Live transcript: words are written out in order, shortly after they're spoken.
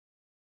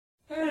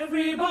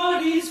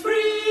Everybody's free.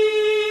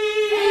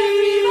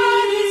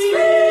 Everybody's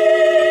free.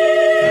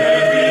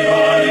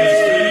 Everybody's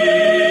free.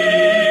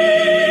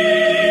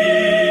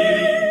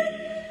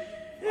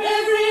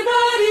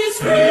 Everybody's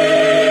free.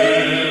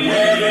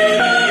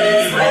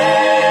 Everybody's free.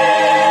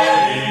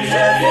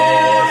 To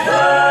feel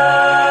good.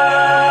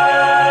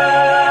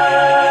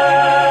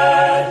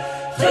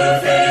 To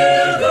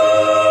feel good.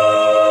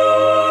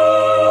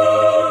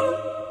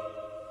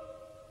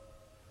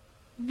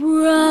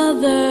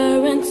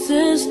 Brother and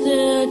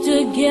sister,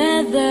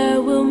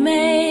 together we'll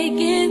make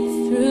it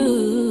through.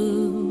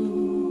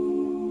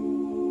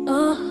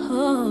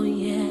 Oh,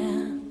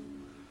 yeah.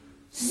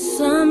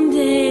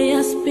 Someday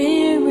a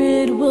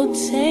spirit will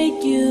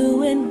take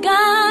you and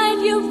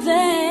guide you there.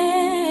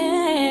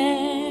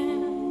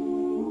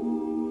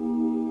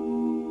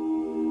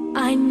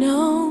 I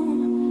know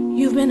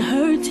you've been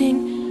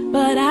hurting,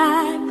 but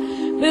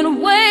I've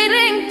been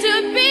waiting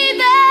to be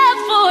there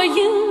for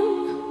you.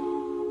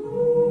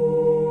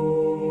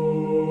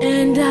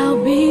 And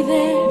I'll be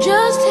there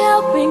just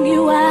helping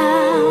you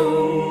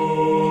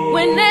out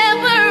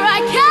whenever I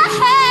can.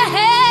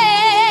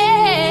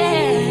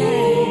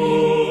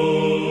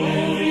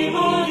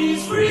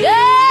 Everybody's free.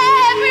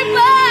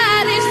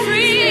 Everybody's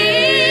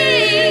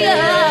free.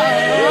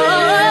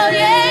 Oh,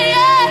 yeah,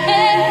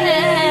 yeah.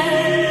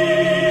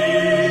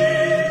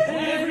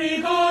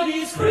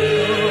 Everybody's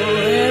free.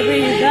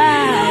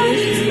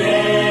 Everybody's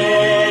free.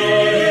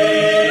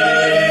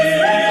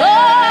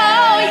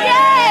 Oh,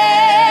 yeah.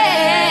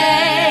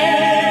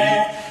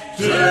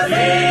 To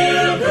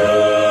feel good.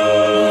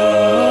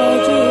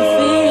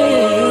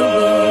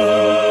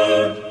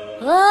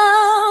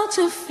 Oh,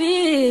 to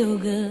feel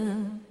good.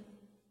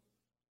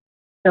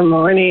 Good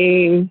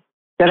morning,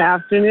 good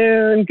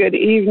afternoon, good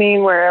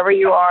evening, wherever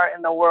you are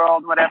in the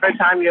world, whatever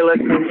time you're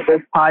listening to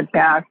this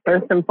podcast.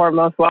 First and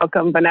foremost,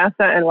 welcome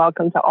Vanessa, and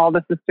welcome to all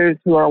the sisters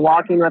who are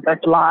walking with us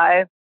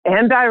live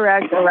and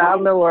direct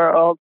around the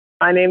world.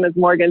 My name is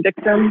Morgan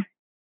Dixon.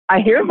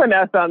 I hear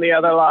Vanessa on the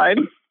other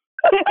line.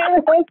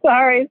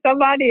 Sorry,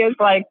 somebody is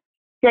like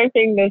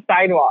scraping the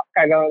sidewalk.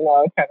 I don't know.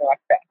 I'm trying to walk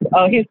fast.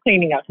 Oh, he's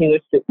cleaning up. He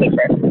was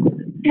super.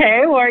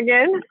 Hey,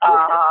 Morgan.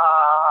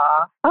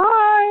 Hi.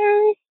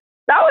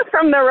 That was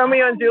from the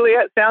Romeo and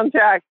Juliet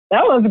soundtrack.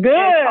 That was good.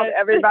 It's called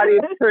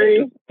Everybody's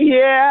Free.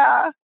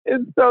 Yeah,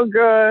 it's so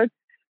good.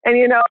 And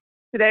you know,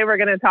 today we're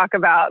going to talk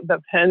about the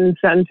Penn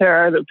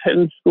Center, the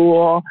Penn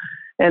School.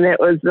 And it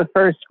was the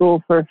first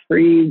school for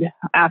freed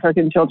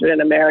African children in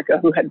America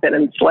who had been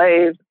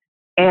enslaved.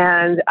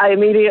 And I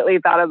immediately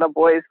thought of the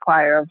Boys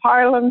Choir of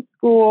Harlem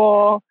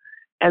School.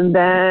 And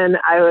then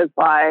I was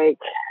like,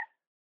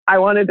 I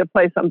wanted to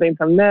play something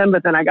from them,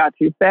 but then I got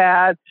too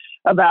sad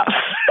about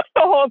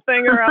the whole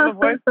thing around the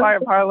Boys Choir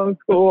of Harlem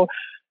School.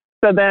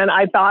 So then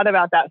I thought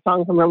about that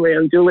song from Romeo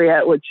and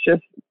Juliet, which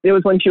it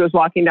was when she was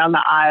walking down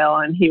the aisle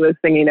and he was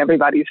singing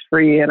Everybody's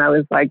Free. And I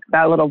was like,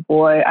 that little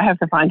boy, I have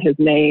to find his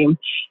name.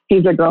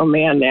 He's a grown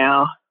man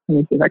now. Let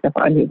me see if I can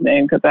find his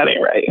name because that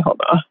ain't right.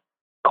 Hold on.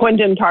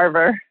 Quentin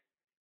Tarver.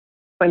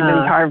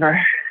 Quentin Tarver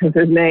is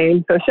his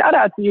name. So shout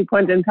out to you,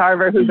 Quentin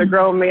Tarver, who's a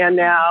grown man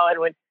now and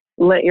would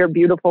lend your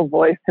beautiful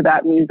voice to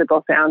that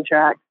musical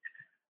soundtrack.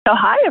 So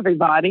hi,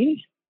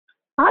 everybody.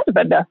 Hi,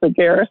 Vanessa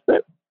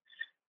Garrison.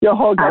 Your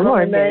whole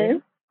government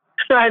name.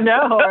 I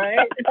know,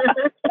 right?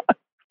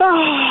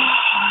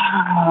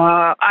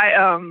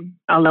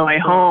 On the way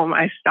home,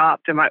 I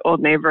stopped in my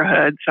old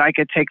neighborhood so I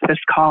could take this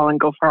call and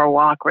go for a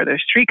walk where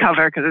there's tree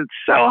cover because it's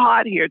so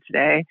hot here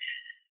today.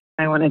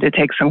 I wanted to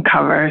take some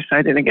cover so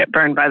I didn't get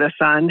burned by the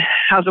sun.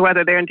 How's the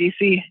weather there in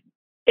D.C.?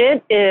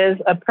 It is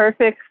a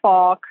perfect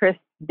fall, crisp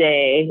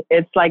day.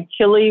 It's like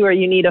chilly where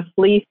you need a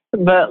fleece,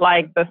 but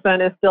like the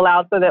sun is still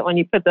out so that when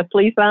you put the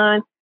fleece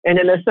on and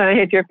then the sun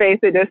hits your face,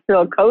 it just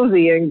feels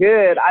cozy and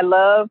good. I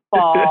love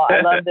fall.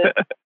 I love this.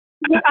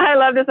 I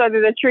love this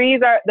weather.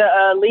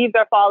 The leaves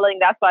are falling.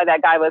 That's why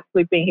that guy was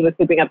sweeping. He was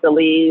sweeping up the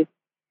leaves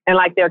and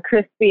like they're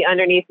crispy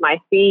underneath my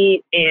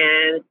feet.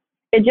 And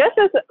it just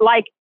is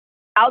like,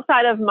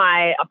 outside of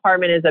my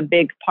apartment is a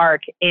big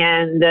park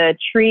and the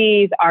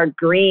trees are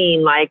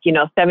green, like,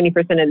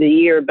 70% of the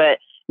year, but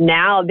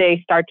now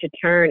they start to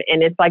turn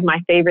and it's like my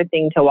favorite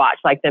thing to watch,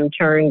 like them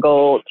turn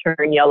gold,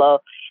 turn yellow,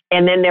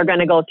 and then they're going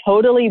to go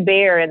totally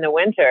bare in the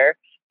winter.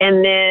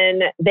 And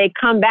then they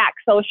come back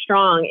so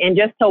strong. And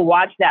just to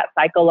watch that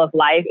cycle of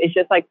life is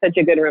just like such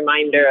a good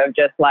reminder of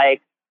just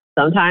like,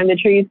 sometimes the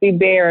trees be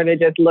bare and it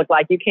just look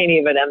like you can't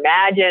even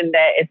imagine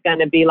that it's going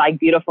to be like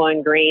beautiful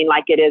and green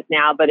like it is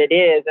now, but it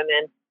is. And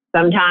then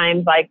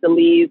sometimes like the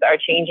leaves are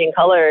changing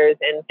colors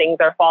and things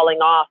are falling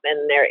off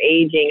and they're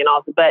aging and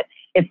all, but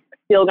it's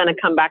still going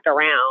to come back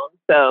around.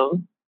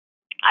 So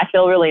I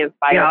feel really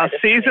inspired. Yeah,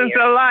 seasons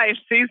of life.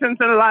 What season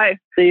of life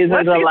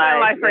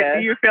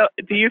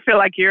do you feel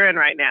like you're in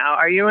right now?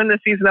 Are you in the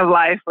season of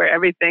life where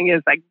everything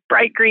is like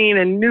bright green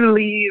and new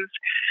leaves?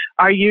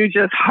 Are you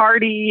just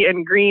hardy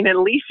and green and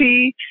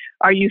leafy?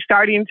 Are you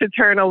starting to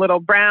turn a little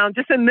brown?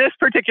 Just in this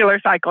particular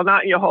cycle,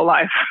 not in your whole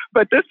life,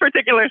 but this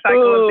particular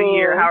cycle of the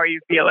year, how are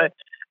you feeling?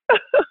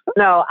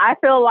 No, I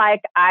feel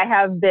like I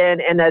have been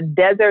in a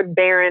desert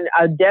barren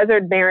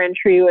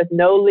tree with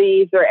no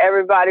leaves, where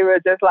everybody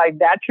was just like,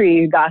 that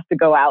tree got to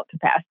go out to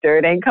pasture.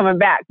 It ain't coming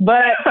back.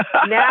 But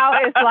now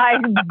it's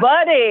like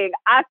budding.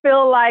 I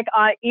feel like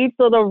on each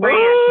little branch,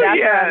 that's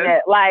what I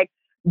meant. Like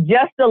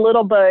just a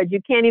little bud. You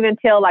can't even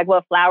tell like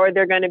what flower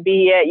they're going to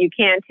be yet. You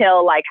can't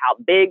tell like how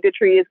big the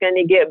tree is going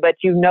to get, but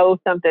you know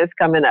something's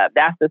coming up.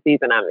 That's the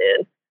season I'm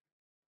in.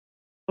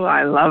 Well,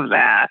 I love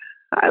that.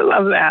 I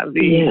love that,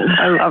 V. Yeah.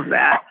 I love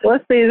that.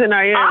 What season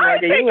are you in,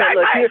 Morgan? You're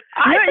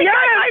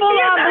in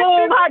full-on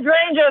bloom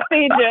hydrangea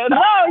season.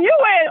 No, you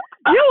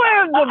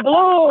in the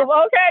bloom,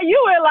 okay?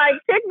 You in like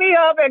pick me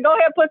up and go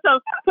ahead put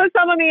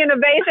some of me in a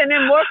vase, and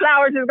then more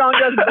flowers is gonna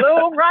just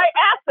bloom right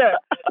after.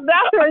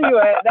 That's where you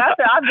at.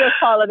 I'm just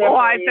calling it.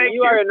 Why? Thank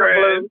you, are in the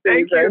bloom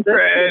season. Thank you,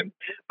 friend.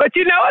 But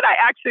you know what? I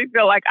actually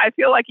feel like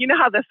you know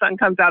how the sun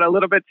comes out a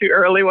little bit too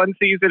early one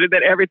season, and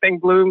then everything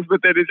blooms,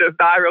 but then it just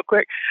dies real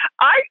quick.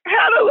 I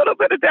had a little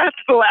bit of that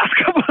the last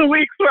couple of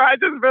weeks where I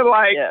just been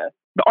like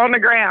on the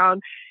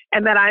ground,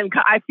 and then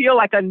I feel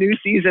like a new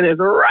season is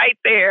right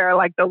there.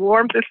 Like the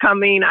warmth is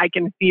coming, I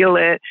can feel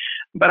it,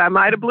 but I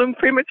might have bloomed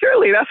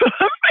prematurely. That's what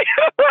I'm saying.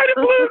 I might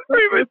have bloomed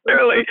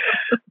prematurely,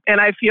 and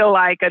I feel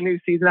like a new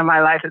season of my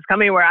life is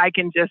coming where I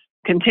can just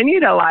continue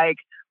to like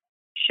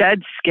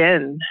shed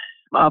skin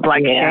of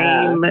like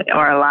shame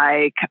or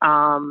like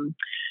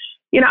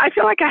I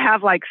feel like I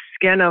have like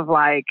skin of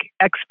like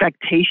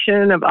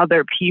expectation of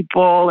other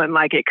people, and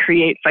like it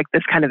creates like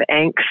this kind of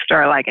angst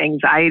or like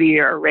anxiety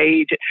or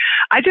rage.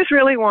 I just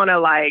really want to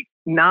like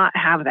not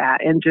have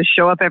that and just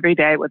show up every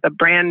day with a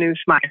brand new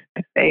smile on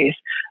my face,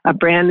 a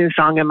brand new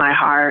song in my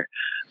heart,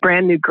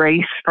 brand new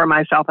grace for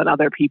myself and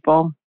other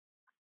people,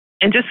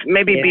 and just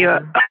maybe be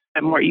a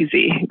more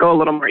easy, go a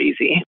little more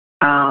easy.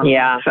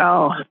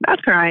 So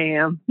that's where I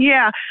am.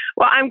 Yeah.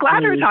 Well, I'm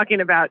glad we're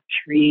talking about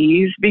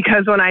trees,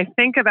 because when I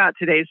think about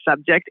today's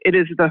subject, it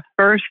is the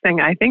first thing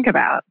I think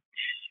about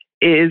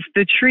is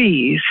the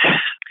trees.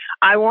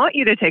 I want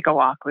you to take a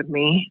walk with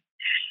me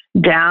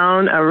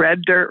down a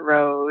red dirt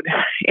road.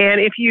 And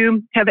if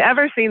you have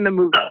ever seen the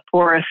movie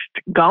Forrest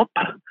Gump,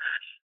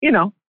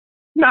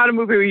 not a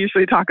movie we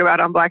usually talk about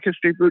on Black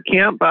History Boot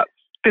Camp, but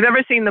if you've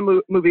ever seen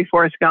the movie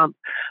Forrest Gump,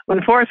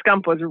 when Forrest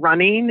Gump was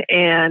running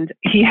and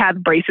he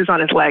had braces on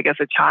his leg as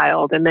a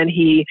child, and then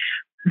he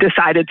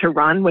decided to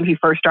run when he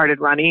first started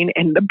running,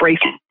 and the brace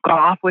got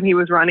off when he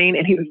was running,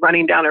 and he was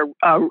running down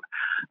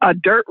a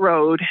dirt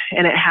road,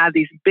 and it had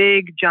these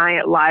big,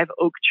 giant live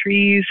oak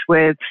trees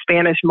with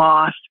Spanish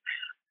moss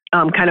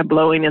kind of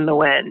blowing in the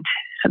wind.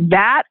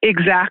 That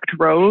exact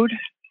road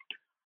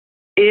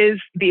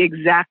is the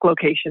exact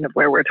location of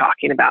where we're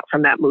talking about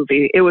from that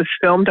movie. It was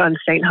filmed on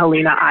Saint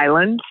Helena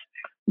Island,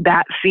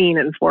 that scene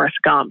in Forrest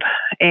Gump.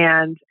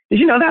 And did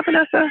you know that,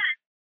 Vanessa?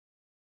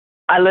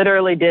 I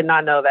literally did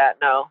not know that,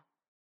 no.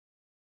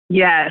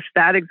 Yes,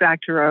 that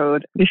exact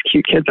road. These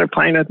cute kids are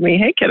playing with me.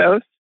 Hey,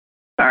 kiddos.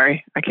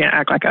 Sorry, I can't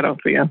act like I don't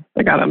see them.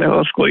 They got on their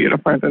little school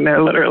uniforms and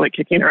they're literally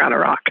kicking around a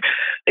rock.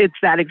 It's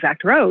that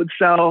exact road.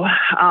 So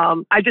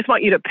I just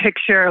want you to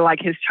picture like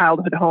his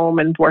childhood home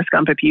in Forrest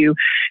Gump. If you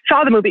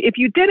saw the movie, if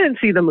you didn't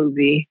see the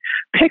movie,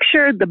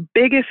 picture the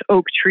biggest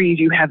oak trees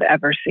you have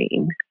ever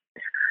seen.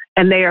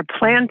 And they are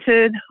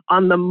planted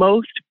on the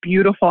most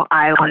beautiful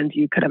island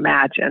you could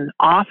imagine.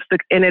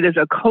 And it is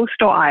a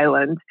coastal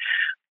island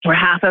where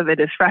half of it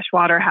is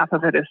freshwater, half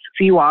of it is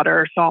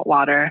seawater or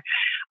saltwater.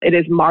 It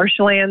is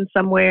marshland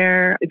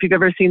somewhere. If you've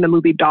ever seen the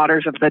movie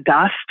Daughters of the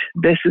Dust,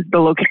 this is the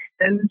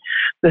location.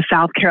 The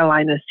South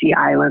Carolina Sea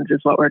Islands is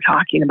what we're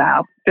talking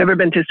about. If you've ever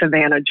been to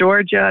Savannah,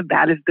 Georgia,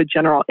 that is the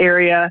general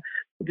area.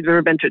 If you've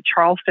ever been to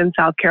Charleston,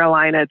 South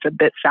Carolina, it's a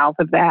bit south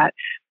of that.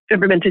 If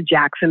you've ever been to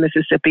Jackson,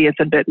 Mississippi, it's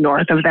a bit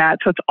north of that.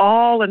 So it's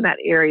all in that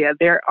area.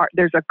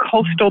 There's a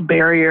coastal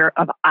barrier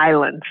of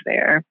islands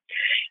there,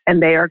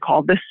 and they are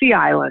called the Sea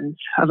Islands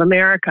of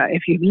America.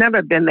 If you've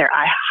never been there,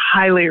 I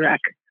highly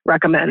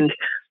recommend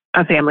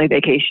a family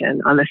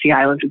vacation on the Sea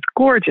Islands. It's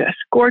gorgeous,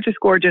 gorgeous,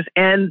 gorgeous.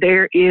 And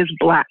there is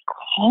Black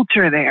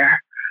culture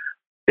there.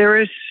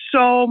 There is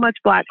so much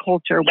Black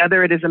culture,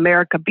 whether it is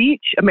American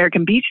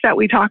Beach that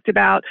we talked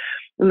about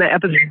in the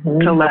episode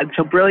led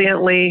so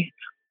brilliantly,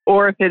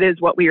 or if it is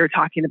what we are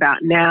talking about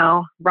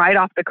now, right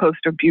off the coast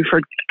of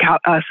Beaufort,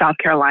 South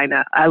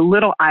Carolina, a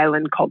little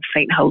island called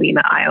Saint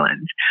Helena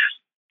Island.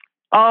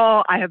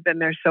 Oh, I have been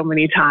there so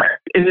many times.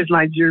 It is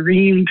my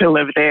dream to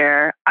live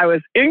there. I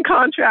was in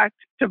contract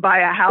to buy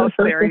a house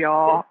there,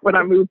 y'all, when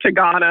I moved to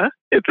Ghana.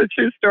 It's a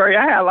true story.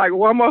 I had like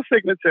one more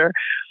signature.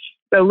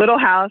 The little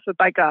house with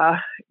like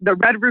the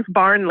red roof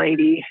barn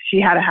lady. She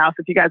had a house.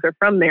 If you guys are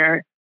from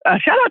there,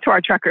 shout out to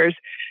our truckers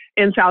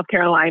in South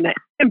Carolina,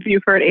 in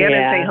Beaufort, and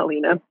in St.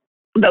 Helena.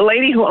 The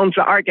lady who owns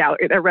the art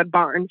gallery, the Red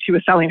Barn, she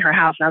was selling her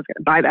house, and I was going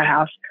to buy that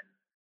house.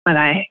 And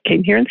I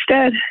came here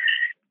instead.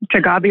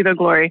 To God be the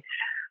glory.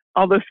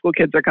 All those school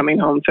kids are coming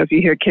home. So if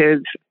you hear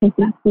kids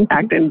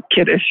acting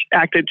kiddish,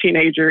 acting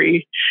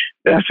teenagery,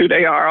 that's who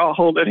they are, all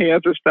holding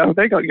hands and stuff.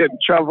 They're going to get in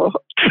trouble.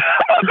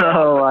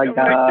 Oh, my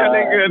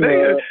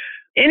God.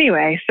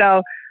 Anyway,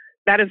 so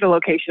that is the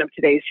location of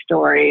today's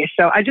story.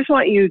 So I just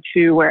want you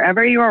to,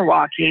 wherever you are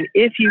walking,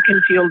 if you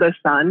can feel the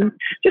sun,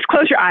 just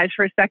close your eyes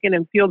for a second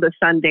and feel the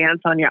sun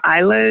dance on your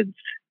eyelids.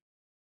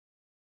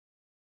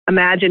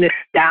 Imagine it's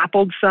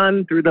dappled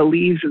sun through the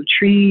leaves of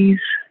trees.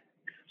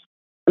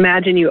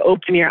 Imagine you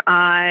open your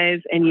eyes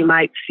and you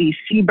might see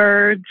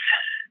seabirds,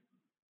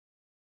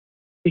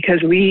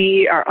 because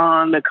we are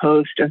on the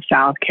coast of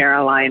South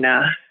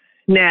Carolina.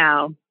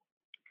 Now,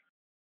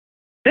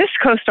 this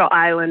coastal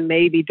island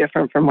may be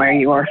different from where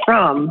you are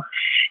from,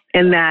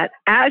 in that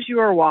as you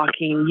are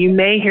walking, you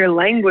may hear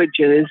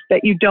languages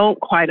that you don't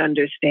quite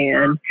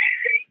understand,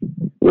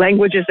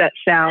 languages that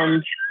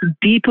sound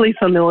deeply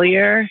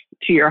familiar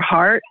to your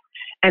heart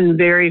and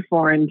very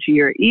foreign to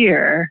your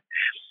ear.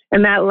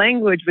 And that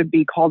language would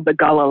be called the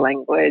Gullah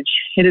language.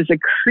 It is a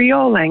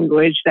Creole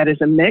language that is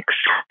a mix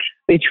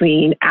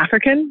between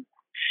African.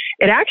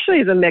 It actually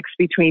is a mix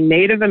between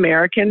Native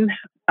American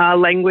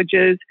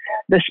languages.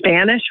 The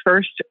Spanish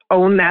first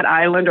owned that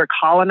island or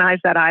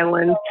colonized that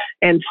island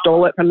and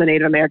stole it from the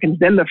Native Americans,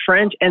 then the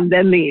French, and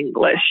then the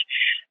English.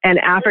 And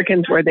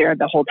Africans were there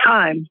the whole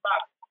time.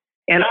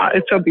 And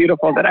it's so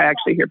beautiful that I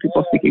actually hear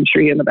people speaking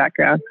Tree in the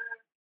background.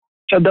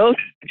 So those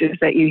languages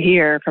that you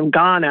hear from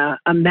Ghana,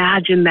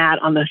 imagine that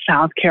on the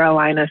South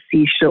Carolina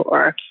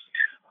seashore,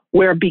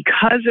 where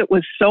because it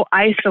was so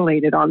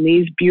isolated on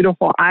these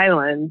beautiful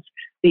islands,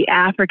 the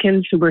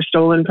Africans who were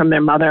stolen from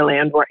their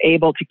motherland were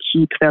able to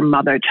keep their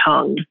mother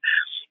tongue.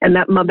 And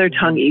that mother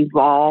tongue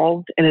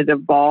evolved and it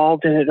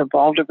evolved and it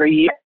evolved over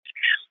years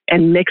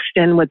and mixed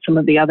in with some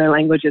of the other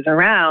languages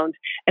around.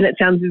 And it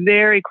sounds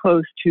very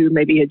close to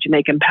maybe a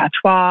Jamaican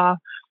patois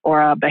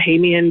or a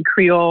Bahamian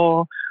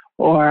Creole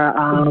or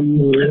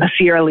a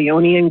Sierra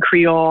Leonean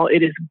Creole.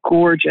 It is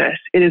gorgeous.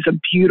 It is a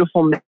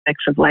beautiful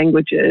mix of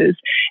languages,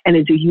 and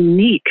it's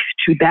unique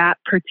to that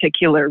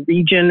particular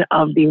region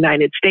of the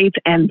United States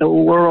and the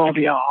world,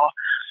 y'all.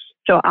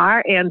 So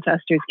our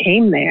ancestors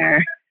came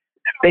there,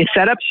 they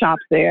set up shop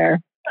there,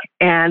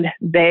 and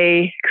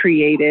they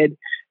created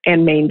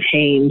and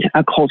maintained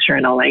a culture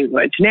and a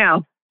language.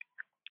 Now,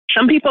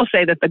 some people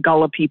say that the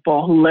Gullah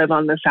people who live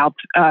on the south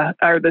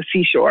or the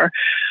seashore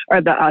or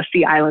the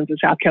sea islands of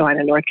South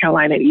Carolina, North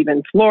Carolina, and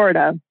even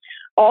Florida,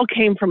 all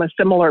came from a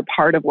similar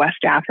part of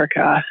West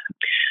Africa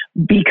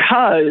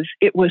because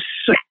it was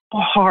so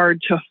hard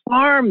to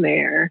farm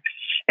there.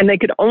 And they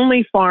could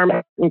only farm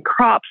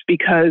crops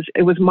because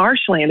it was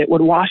marshland. It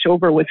would wash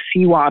over with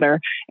seawater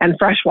and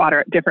fresh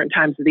water at different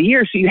times of the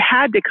year. So you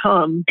had to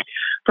come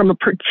from a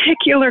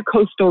particular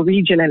coastal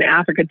region in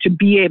Africa to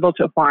be able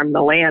to farm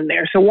the land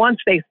there. So once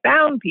they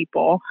found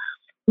people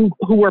who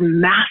were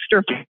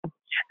masterful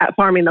at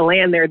farming the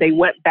land there, they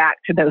went back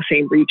to those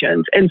same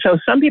regions. And so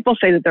some people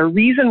say that the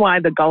reason why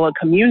the Gullah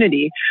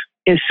community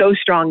is so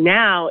strong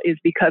now is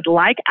because,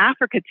 like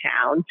Africa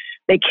Town,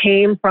 they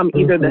came from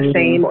either the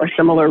same or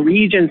similar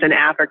regions in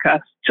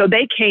Africa. So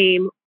they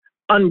came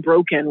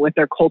unbroken with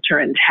their culture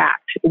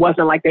intact. It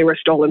wasn't like they were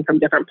stolen from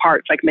different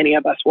parts like many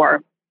of us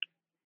were.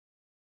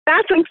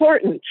 That's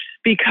important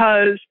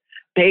because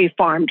they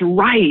farmed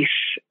rice.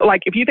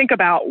 Like if you think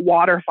about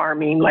water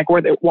farming, like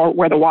where the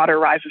water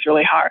rises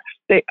really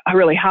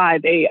high,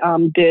 they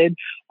did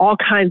all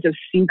kinds of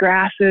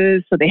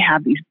seagrasses. So they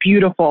have these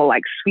beautiful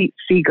like sweet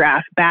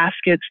seagrass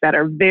baskets that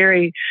are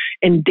very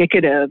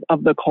indicative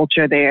of the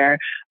culture there.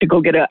 To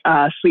go get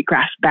a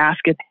sweetgrass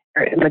basket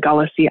in the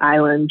Gullah Sea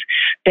Islands.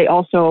 They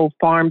also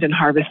farmed and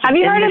harvested. Have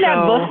you heard of that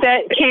indigo. book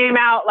that came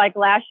out like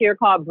last year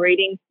called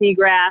Braiding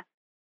Seagrass?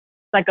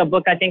 It's like a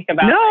book I think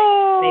about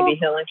like, maybe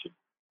Helen.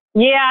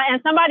 Yeah, and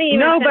somebody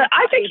even no, sent but a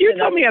I think copy you to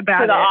told me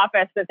about to the it.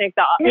 office to think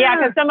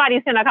because somebody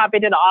sent a copy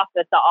to the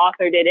office. The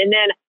author did, and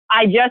then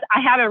I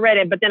haven't read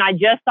it, but then I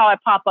just saw it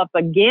pop up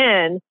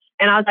again,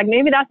 and I was like,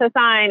 maybe that's a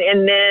sign.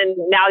 And then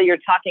now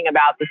you're talking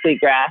about the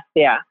sweetgrass.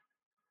 Yeah.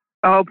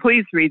 Oh,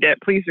 please read it.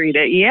 Please read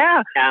it.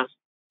 Yeah. Yeah.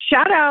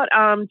 Shout out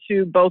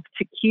to both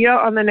Takia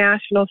on the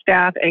national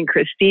staff and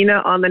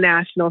Christina on the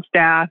national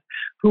staff,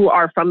 who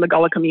are from the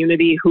Gullah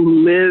community,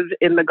 who live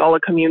in the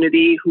Gullah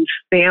community, whose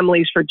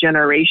families for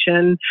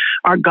generations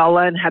are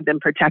Gullah and have been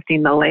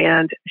protecting the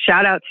land.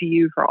 Shout out to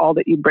you for all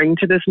that you bring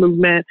to this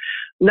movement,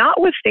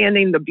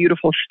 notwithstanding the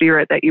beautiful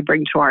spirit that you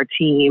bring to our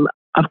team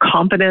of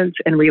confidence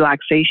and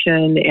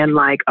relaxation and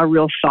like a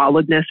real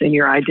solidness in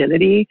your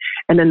identity.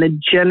 And then the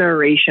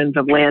generations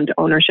of land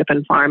ownership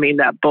and farming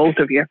that both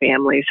of your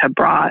families have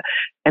brought.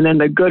 And then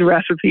the good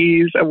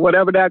recipes of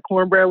whatever that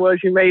cornbread was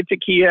you made,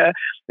 Takia,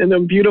 and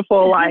then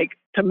beautiful like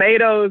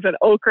tomatoes and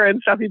okra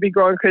and stuff you be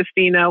growing,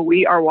 Christina.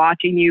 We are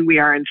watching you. We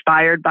are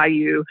inspired by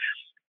you.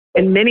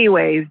 In many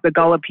ways, the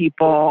Gullah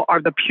people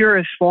are the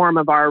purest form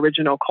of our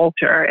original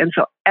culture. And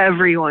so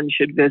everyone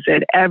should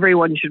visit.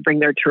 Everyone should bring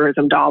their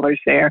tourism dollars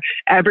there.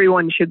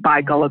 Everyone should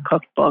buy Gullah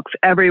cookbooks.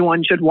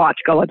 Everyone should watch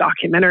Gullah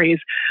documentaries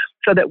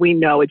so that we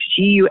know it's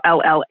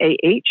Gullah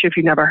if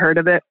you've never heard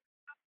of it.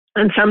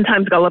 And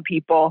sometimes Gullah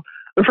people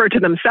refer to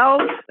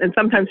themselves. And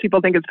sometimes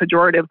people think it's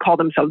pejorative, call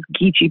themselves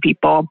Geechee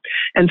people.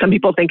 And some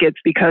people think it's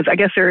because I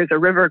guess there is a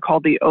river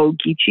called the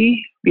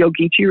Ogeechee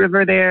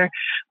River there.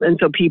 And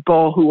so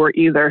people who were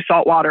either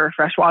saltwater or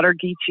freshwater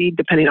Geechee,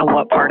 depending on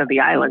what part of the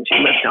island you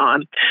lived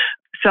on.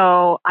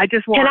 So I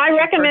just want. Can I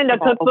recommend a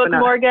cookbook,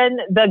 Morgan?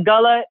 The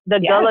Gullah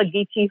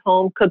Geechee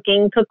Home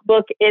Cooking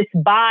Cookbook.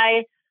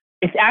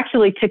 It's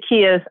actually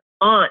Takia's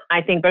aunt,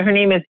 I think, but her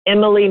name is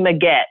Emily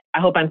Maggette. I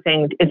hope I'm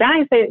saying, is that how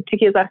you say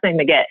Takia's last name,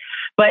 Maggette?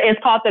 But it's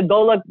called the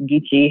Gullah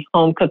Geechee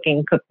Home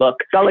Cooking Cookbook.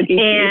 Gullah Geechee.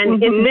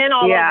 And it's been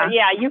all over.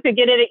 Yeah, you could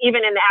get it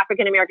even in the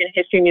African American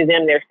History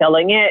Museum. They're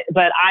selling it,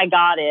 but I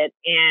got it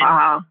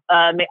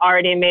and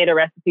already made a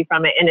recipe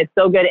from it, and it's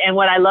so good. And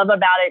what I love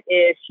about it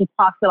is she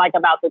talks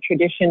about the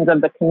traditions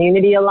of the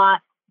community a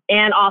lot,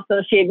 and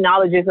also she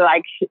acknowledges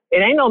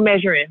it ain't no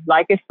measuring,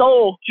 it's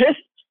soul. Just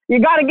you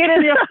got to get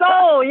in your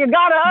soul. You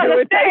got to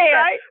understand.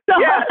 Right? So,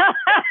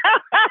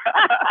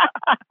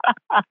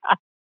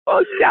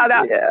 well, shout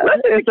out. Yeah,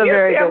 listen,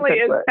 Takia's family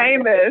is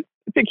famous.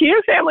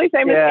 Takia's family is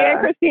famous, and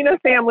Christina's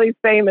family is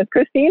famous.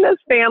 Christina's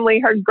family,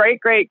 her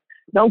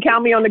don't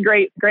count me on the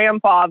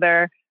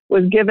great-grandfather,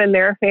 was given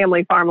their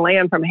family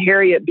farmland from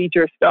Harriet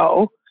Beecher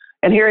Stowe.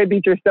 And Harriet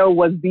Beecher Stowe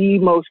was the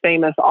most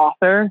famous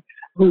author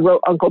who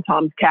wrote Uncle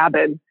Tom's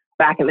Cabin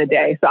back in the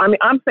day. So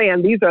I'm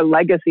saying these are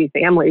legacy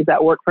families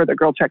that work for the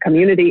Girl Trek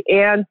community.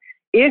 And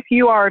if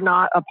you are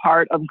not a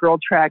part of Girl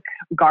Trek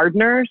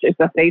Gardeners, it's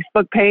a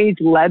Facebook page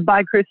led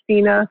by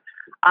Christina.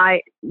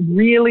 I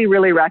really,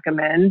 really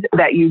recommend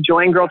that you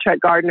join Girl Trek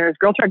Gardeners.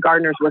 Girl Trek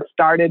Gardeners was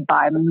started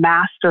by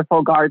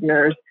masterful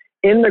gardeners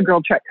in the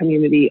Girl Trek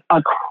community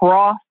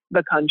across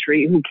the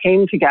country who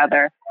came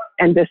together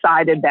and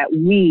decided that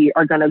we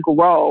are going to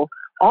grow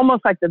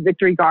almost like the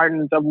victory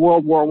gardens of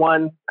World War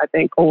I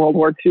think, or World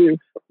War II,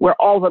 where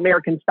all of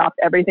Americans stopped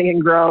everything and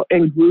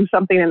grew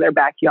something in their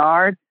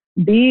backyard.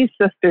 These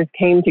sisters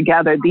came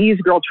together. These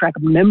Girl Trek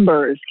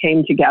members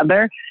came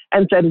together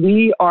and said,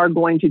 we are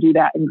going to do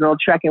that in Girl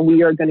Trek, and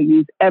we are going to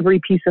use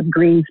every piece of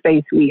green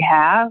space we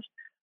have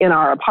in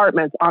our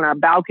apartments, on our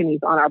balconies,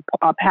 on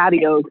our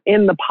patios,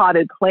 in the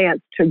potted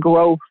plants to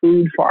grow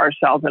food for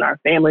ourselves and our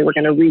family. We're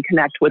going to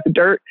reconnect with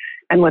dirt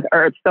and with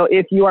earth. So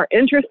if you are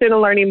interested in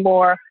learning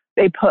more,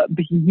 they put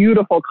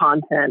beautiful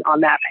content on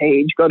that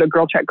page. Go to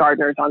Girl Trek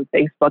Gardeners on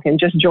Facebook and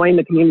just join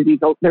the community.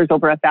 There's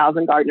over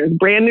 1,000 gardeners,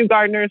 brand new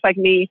gardeners like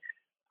me.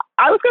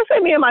 I was going to say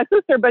me and my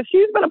sister, but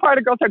she's been a part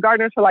of Girl Trek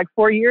Gardeners for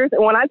 4 years.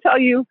 And when I tell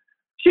you,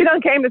 she done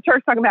came to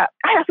church talking about,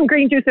 I had some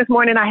green juice this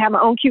morning. I have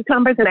my own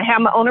cucumbers and I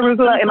have my own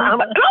arugula. And I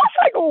was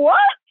like, what?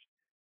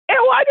 And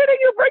why didn't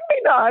you bring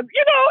me none?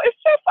 It's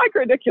just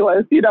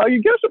ridiculous. You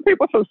give some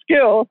people some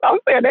skills. I'm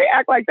saying they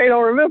act like they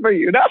don't remember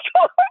you. That's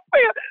all I'm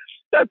saying.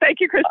 So thank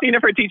you, Christina,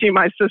 for teaching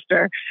my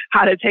sister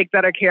how to take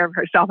better care of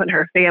herself and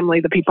her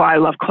family, the people I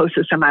love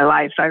closest in my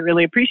life. So I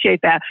really appreciate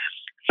that.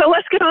 So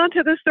let's get on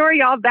to the story,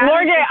 y'all.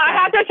 Morgan, I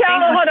have to tell,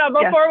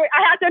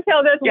 I have to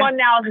tell this one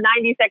now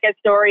 90-second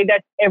story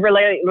that's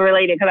related,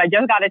 because I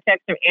just got a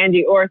text from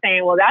Angie Orr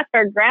saying, well, that's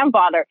her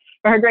grandfather,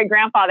 or her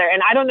great-grandfather.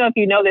 And I don't know if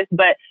you know this,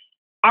 but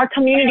our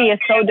community is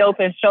so dope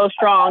and so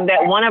strong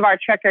that one of our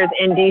trekkers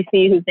in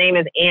DC, whose name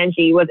is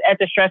Angie, was at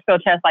the stress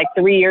field test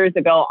 3 years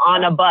ago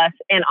on a bus,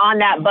 and on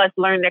that bus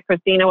learned that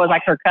Christina was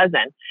her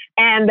cousin.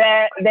 And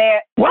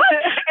what?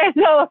 And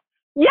so,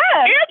 yes.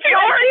 Angie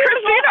or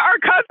Christina are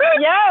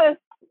cousins?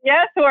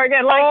 Yes,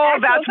 Morgan.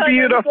 That's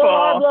beautiful.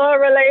 Blah,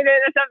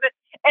 related or something.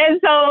 And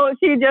so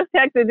she just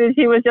texted and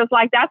she was just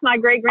like, that's my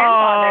great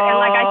grandfather. And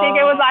I think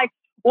it was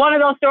one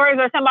of those stories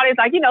where somebody's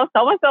like,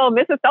 so-and-so,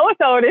 Mrs.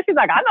 So-and-so. And she's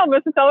like, I know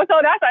Mrs.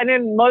 So-and-so. And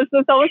then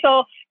Mrs.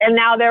 So-and-so. And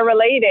now they're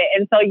related.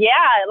 And so,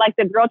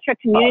 the Girl Trek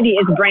community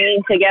is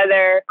bringing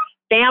together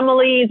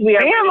families. We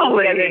are bringing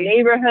together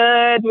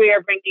neighborhoods. We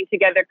are bringing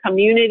together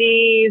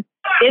communities.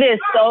 It is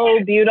so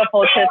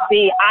beautiful to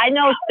see. I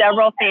know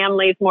several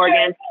families,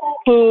 Morgan,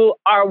 who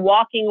are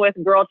walking with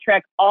Girl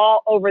Trek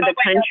all over the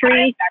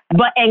country,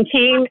 and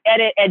came at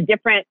it at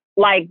different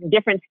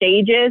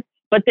stages.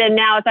 But then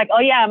now it's oh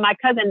yeah, my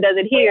cousin does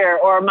it here,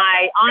 or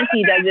my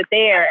auntie does it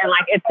there. And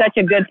it's such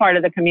a good part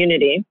of the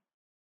community.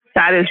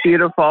 That is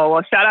beautiful.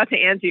 Well, shout out to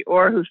Angie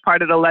Orr, who's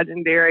part of the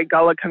legendary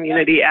Gullah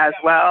community as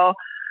well.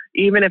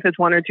 Even if it's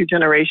 1 or 2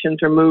 generations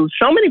removed,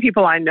 so many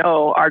people I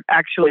know are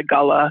actually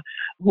Gullah,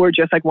 who are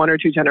just 1 or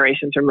 2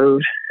 generations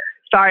removed.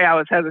 Sorry, I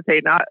was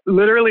hesitating. I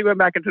literally went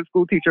back into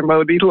school teacher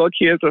mode. These little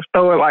kids were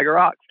throwing like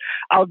rocks.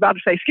 I was about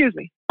to say, excuse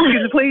me,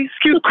 please,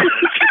 excuse me.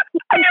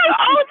 I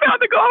was about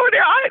to go over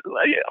there.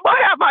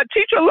 I had my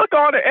teacher look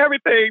on and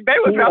everything.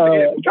 They was about to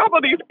get in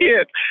trouble, these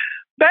kids.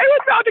 They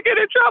was about to get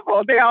in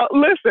trouble. Now,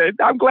 listen,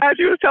 I'm glad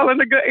you was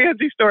telling the good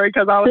Angie story,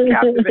 because I was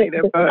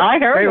captivated. But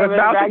I heard they was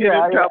about to get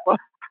in trouble.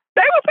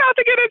 They was about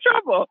to get in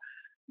trouble,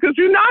 because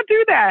do not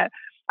do that.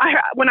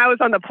 When I was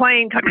on the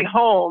plane coming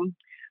home,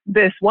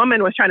 this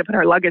woman was trying to put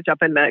her luggage up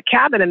in the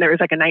cabin, and there was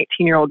like a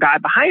 19-year-old guy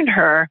behind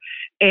her,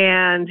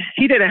 and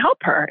he didn't help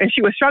her, and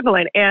she was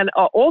struggling. And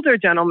an older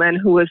gentleman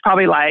who was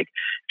probably like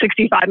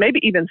 65, maybe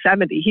even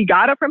 70, he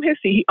got up from his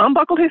seat, he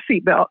unbuckled his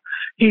seatbelt,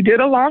 he did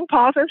a long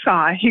pause and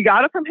sigh, he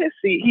got up from his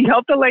seat, he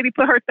helped the lady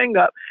put her thing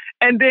up,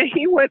 and then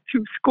he went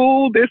to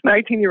school this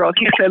 19-year-old.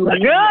 He said, "Look,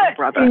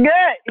 brother. Good.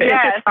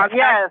 Yes.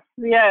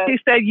 He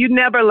said, you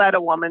never let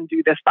a woman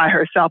do this by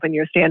herself, and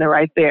you're standing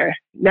right there.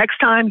 Next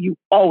time, you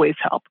always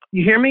help.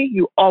 You hear me?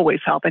 You always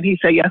help." And he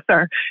said, "Yes,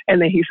 sir."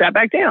 And then he sat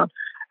back down.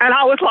 And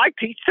I was like,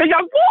 teach the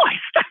young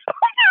boys.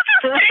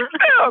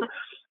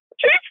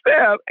 Teach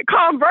them.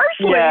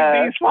 Conversely,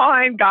 these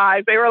fine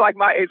guys, they were like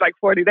my age, like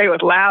 40. They was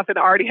laughing,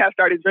 already had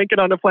started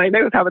drinking on the plane. They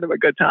was having a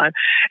good time.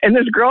 And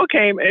this girl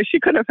came, and she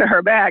couldn't fit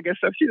her bag. And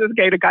so she just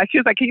gave the guy, she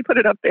was like, "Can you put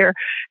it up there?"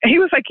 And he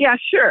was like, "Yeah,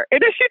 sure."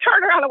 And then she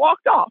turned around and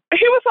walked off. And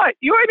he was like,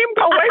 "You ain't even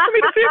going to wait for me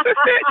to see if this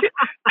fit?"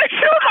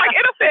 She was like,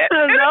 "It'll fit."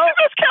 And then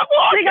she just kept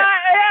walking.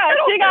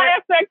 She got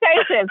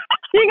expectations.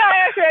 She got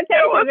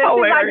expectations. It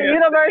seems like the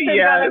universe is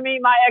going to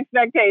meet my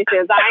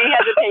expectations. I ain't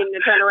hesitating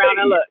to turn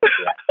around and look.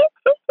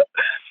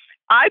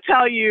 I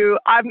tell you,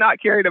 I've not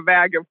carried a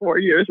bag in 4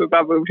 years since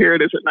I moved here.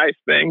 It is a nice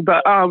thing.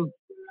 But all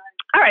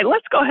right,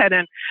 let's go ahead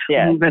and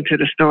move into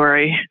the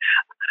story.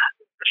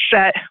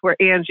 Set where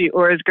Angie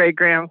or his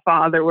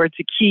great-grandfather, where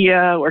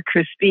Takia, where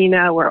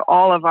Christina, where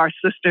all of our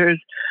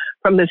sisters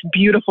from this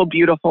beautiful,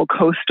 beautiful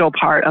coastal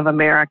part of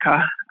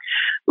America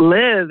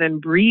live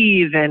and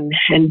breathe and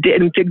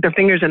dig their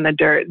fingers in the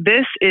dirt.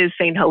 This is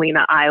Saint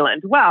Helena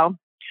Island. Well,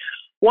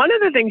 one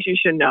of the things you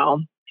should know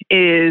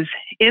is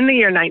in the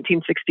year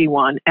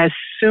 1961, as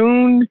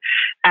soon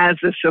as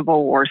the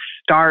Civil War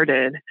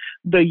started,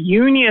 the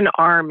Union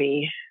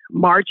Army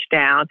marched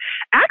down.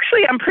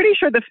 Actually, I'm pretty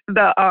sure the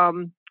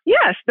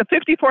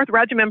 54th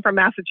Regiment from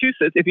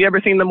Massachusetts, if you ever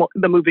seen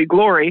the movie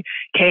Glory,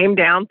 came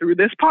down through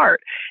this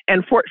part.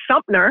 And Fort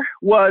Sumter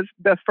was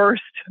the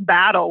first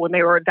battle when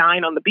they were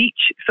dying on the beach.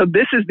 So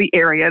this is the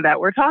area that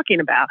we're talking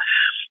about.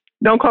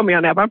 Don't quote me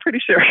on that, but I'm pretty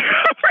sure.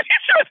 I'm pretty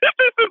sure that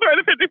this is where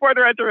the 54th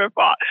Regiment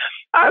fought.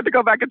 I have to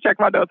go back and check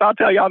my notes. I'll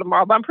tell y'all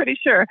tomorrow, but I'm pretty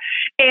sure.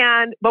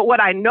 But what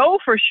I know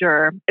for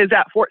sure is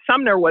that Fort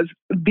Sumter was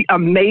a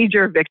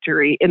major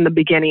victory in the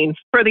beginning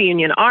for the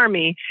Union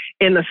Army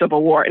in the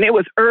Civil War. And it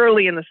was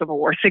early in the Civil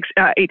War,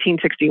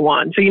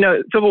 1861. So,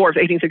 Civil War is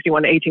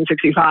 1861 to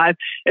 1865.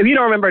 If you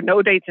don't remember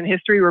no dates in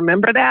history,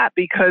 remember that,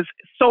 because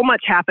so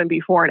much happened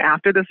before and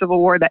after the Civil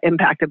War that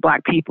impacted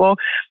Black people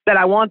that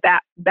I want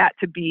that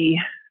to be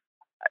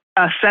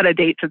a set of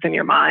dates that's in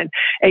your mind,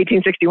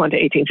 1861 to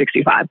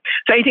 1865.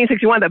 So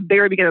 1861, the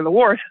very beginning of the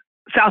war,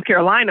 South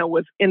Carolina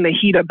was in the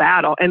heat of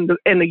battle, and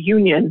the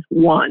Union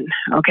won,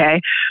 okay?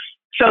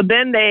 So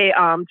then they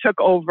took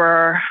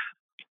over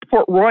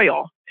Port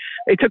Royal.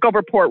 They took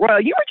over Port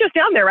Royal. You were just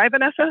down there, right,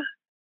 Vanessa?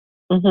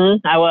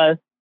 Mm-hmm, I was.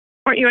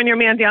 Weren't you and your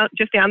man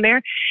just down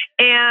there?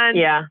 And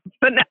yeah.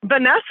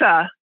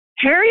 Vanessa,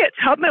 Harriet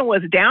Tubman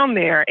was down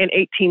there in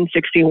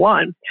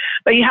 1861,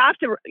 but you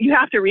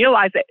have to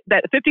realize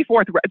that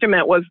 54th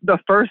Regiment was the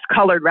first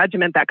colored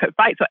regiment that could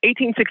fight. So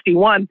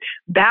 1861,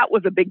 that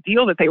was a big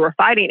deal that they were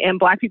fighting, and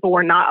Black people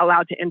were not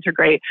allowed to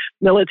integrate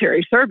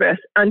military service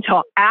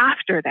until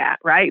after that,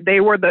 right? They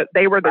were the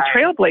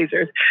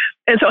trailblazers.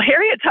 And so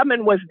Harriet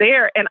Tubman was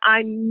there, and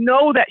I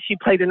know that she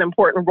played an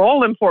important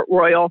role in Port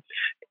Royal.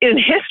 In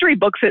history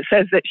books, it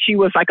says that she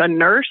was like a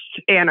nurse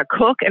and a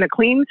cook and a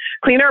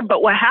cleaner.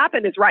 But what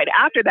happened is right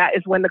after that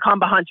is when the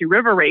Combahee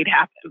River raid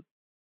happened,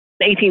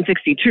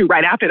 1862,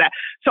 right after that.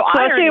 So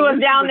she was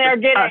down there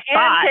getting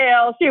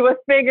intel. She was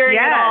figuring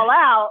it all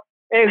out.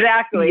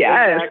 Exactly.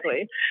 Yes.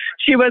 Exactly.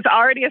 She was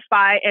already a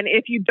spy. And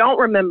if you don't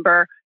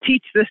remember,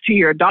 teach this to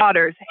your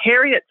daughters.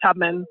 Harriet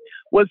Tubman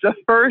was the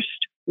first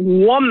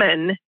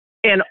woman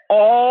in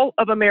all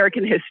of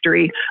American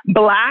history,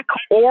 Black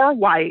or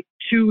white,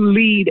 to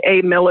lead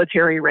a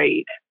military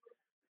raid.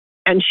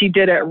 And she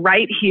did it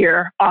right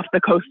here off the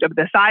coast of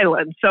this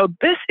island. So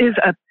this is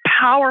a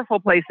powerful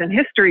place in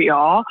history,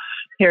 y'all.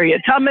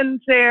 Harriet Tubman's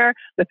there.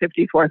 The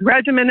 54th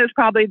Regiment is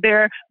probably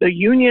there. The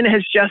Union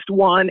has just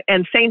won.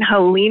 And Saint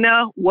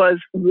Helena was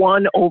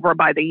won over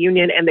by the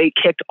Union, and they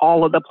kicked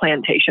all of the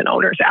plantation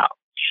owners out.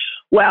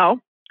 Well,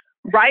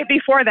 right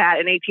before that,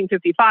 in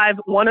 1855,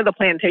 one of the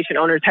plantation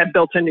owners had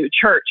built a new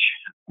church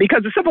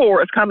because the Civil War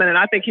was coming, and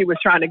I think he was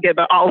trying to give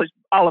an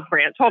olive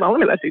branch. Hold on, let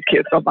me let these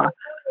kids go by,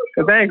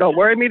 because they ain't going to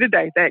worry me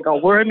today. They ain't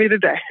going to worry me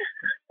today.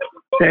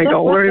 They ain't going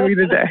to worry me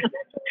today.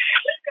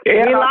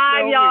 Yeah, we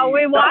live, y'all.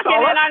 We walking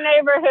in our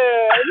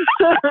neighborhood.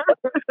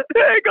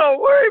 They ain't going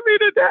to worry me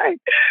today.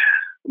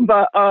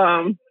 But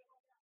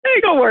they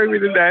ain't going to worry me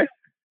today.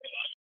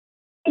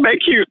 They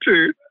cute,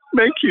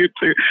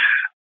 too.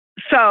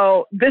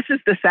 So this is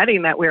the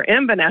setting that we're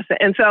in, Vanessa.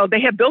 And so they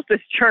had built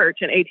this church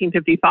in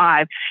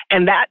 1855,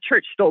 and that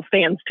church still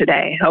stands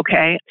today,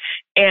 okay?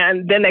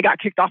 And then they got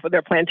kicked off of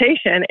their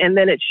plantation, and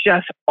then it's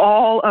just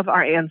all of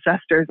our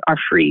ancestors are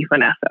free,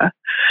 Vanessa.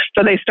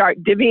 So they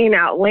start divvying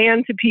out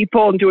land to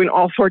people and doing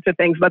all sorts of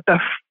things. But the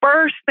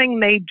first thing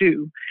they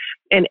do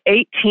in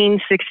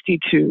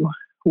 1862,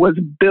 was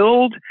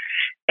build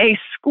a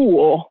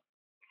school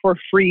for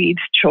freed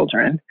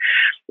children.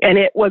 And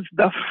it was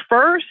the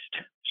first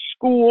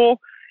school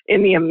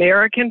in the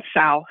American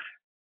South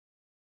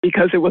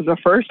because it was the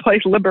first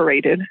place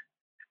liberated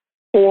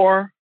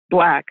for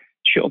Black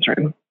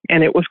children.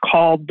 And it was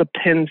called the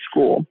Penn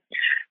School,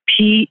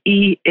 Penn.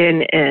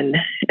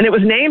 And it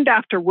was named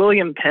after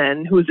William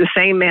Penn, who is the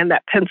same man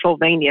that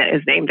Pennsylvania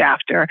is named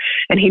after.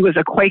 And he was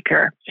a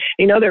Quaker.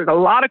 You know, there's a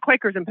lot of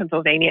Quakers in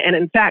Pennsylvania. And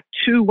in fact,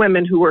 2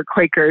 women who were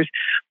Quakers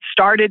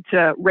started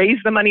to raise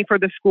the money for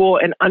the school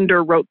and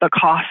underwrote the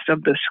cost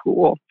of the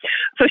school.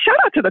 So shout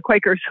out to the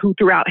Quakers who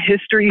throughout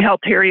history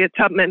helped Harriet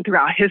Tubman,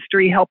 throughout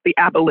history helped the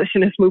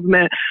abolitionist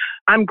movement.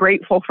 I'm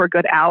grateful for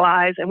good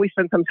allies. And we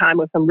spent some time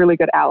with some really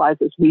good allies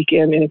this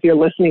weekend. And if you're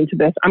listening to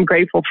this, I'm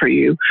grateful for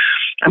you.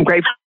 I'm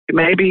grateful.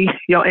 Maybe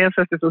your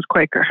ancestors was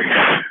Quaker.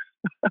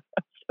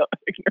 So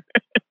ignorant.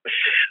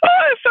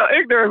 Oh, it's so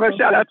ignorant, but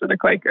shout out to the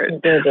Quakers.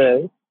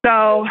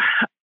 So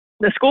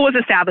the school was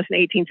established in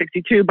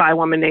 1862 by a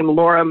woman named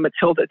Laura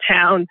Matilda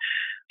Town.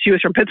 She was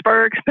from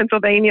Pittsburgh,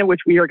 Pennsylvania,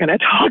 which we are going to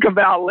talk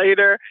about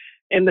later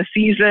in the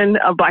season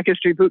of Black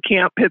History Boot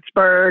Camp.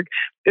 Pittsburgh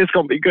is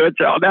going to be good,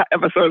 y'all. That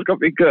episode is going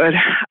to be good.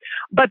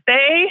 But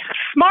they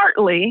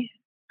smartly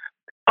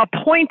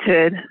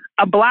appointed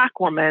a Black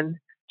woman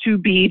to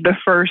be the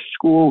first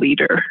school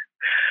leader.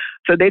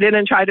 So they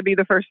didn't try to be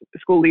the first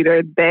school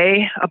leader.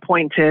 They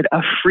appointed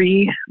a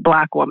free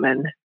Black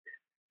woman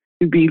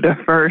to be the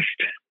first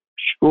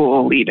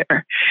school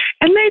leader.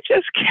 And they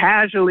just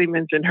casually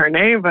mentioned her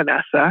name,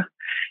 Vanessa,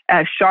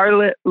 as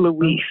Charlotte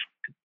Louise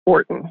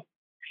Fortin.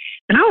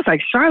 And I was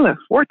like, Charlotte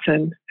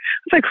Fortin?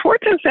 I was like,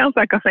 Fortin sounds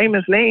like a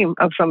famous name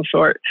of some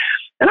sort.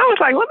 And I was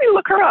like, let me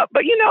look her up.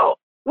 But you know,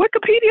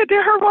 Wikipedia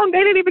did her wrong. They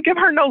didn't even give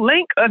her no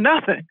link or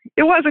nothing.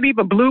 It wasn't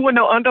even blue with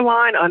no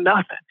underline or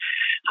nothing.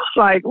 I was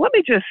like, let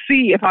me just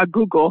see if I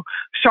Google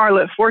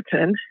Charlotte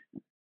Fortin,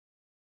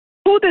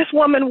 who this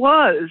woman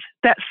was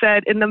that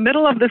said in the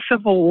middle of the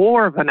Civil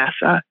War,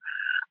 Vanessa,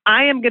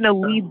 I am going to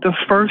lead the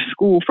first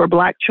school for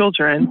Black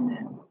children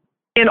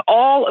in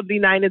all of the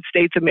United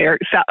States,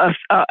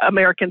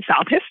 American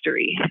South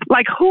history.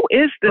 Like, who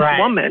is this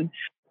woman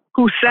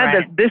who said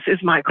that this is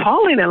my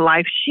calling in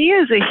life? She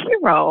is a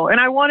hero, and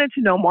I wanted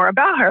to know more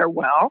about her.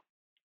 Well,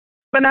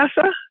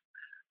 Vanessa,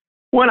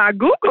 when I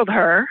Googled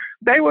her,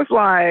 they was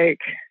like,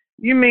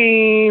 you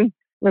mean,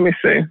 let me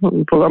see, let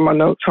me pull up my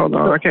notes. Hold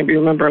on, I can't be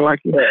remembering like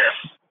you.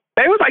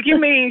 They was like, you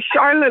mean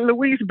Charlotte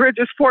Louise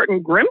Bridges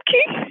Fortin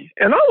Grimke?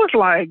 And I was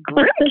like,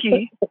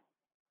 Grimke?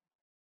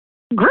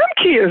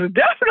 Grimke is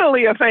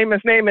definitely a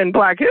famous name in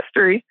Black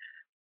history.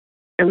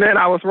 And then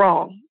I was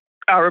wrong.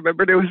 I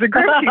remembered it was the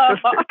Grimke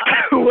sisters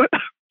who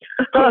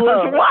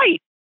was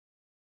white.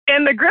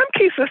 And the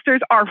Grimke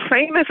sisters are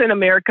famous in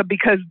America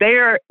because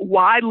they're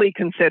widely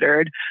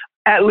considered,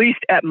 at least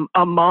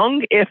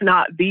among, if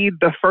not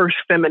the first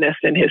feminists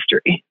in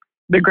history,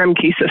 the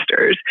Grimke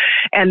sisters.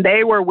 And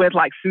they were with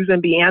like Susan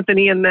B.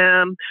 Anthony and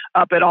them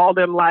up at all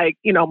them like,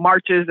 you know,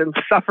 marches and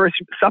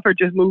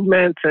suffragist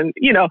movements and,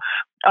 you know,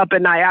 up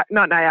in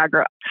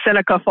Niagara,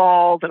 Seneca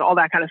Falls and all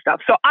that kind of stuff.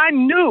 So I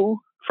knew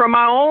from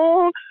my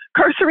own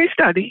cursory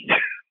study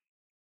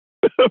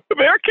of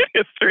American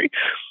history,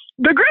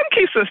 the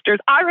Grimke sisters,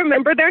 I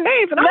remember their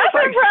names. And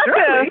That's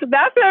impressive.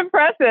 That's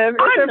impressive.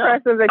 It's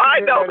impressive. I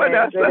know,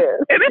 Vanessa.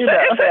 And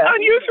it's an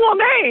unusual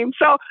name.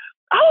 So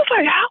I was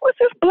like, how was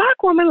this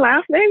Black woman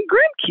last name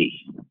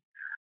Grimke?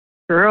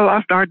 Girl,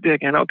 I start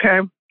digging,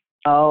 okay?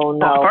 Oh,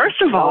 no. Well, first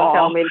of all,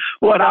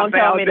 don't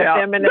tell me the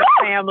feminist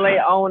family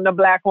owned the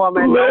Black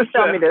woman. Don't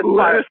tell me this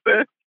part.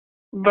 Listen.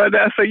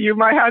 Vanessa, you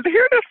might have to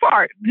hear this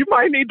part. You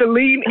might need to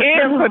lean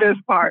in for this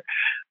part.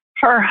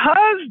 Her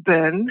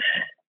husband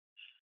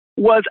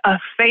was a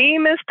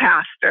famous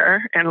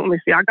pastor, and let me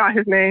see, I got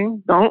his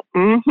name.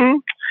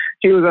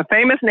 He was a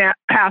famous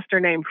pastor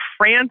named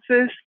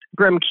Francis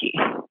Grimke.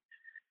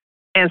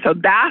 And so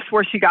that's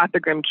where she got the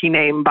Grimke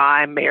name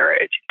by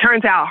marriage.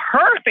 Turns out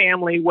her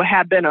family would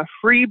have been a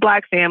free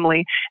Black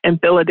family in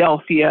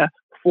Philadelphia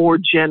for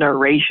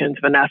generations,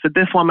 Vanessa.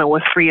 This woman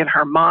was free in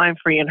her mind,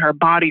 free in her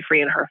body,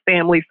 free in her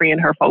family, free in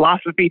her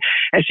philosophy.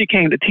 And she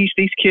came to teach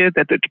these kids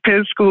at the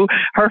Penn School.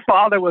 Her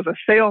father was a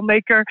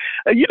sailmaker.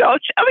 You know,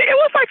 I mean, it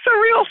was like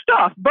some real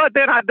stuff. But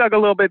then I dug a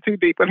little bit too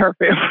deep in her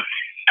family.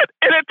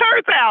 And it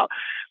turns out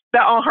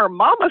that on her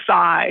mama's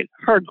side,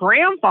 her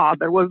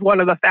grandfather was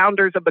one of the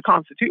founders of the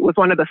Constitution, was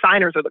one of the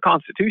signers of the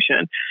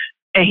Constitution,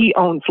 and he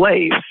owned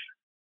slaves.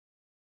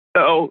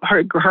 So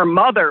her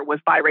mother was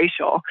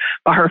biracial,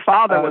 but her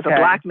father was a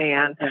Black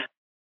man.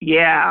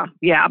 Yeah.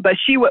 But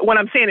what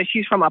I'm saying is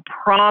she's from a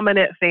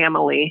prominent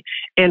family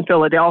in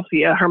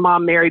Philadelphia. Her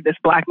mom married this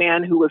Black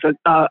man who was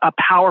a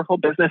powerful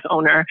business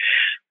owner.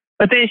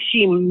 But then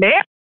she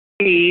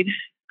married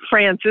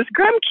Francis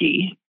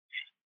Grimke.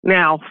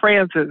 Now,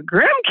 Francis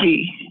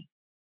Grimke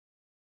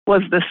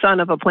was the son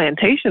of a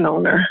plantation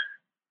owner.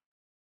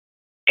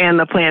 And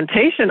the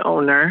plantation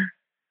owner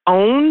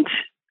owned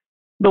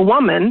the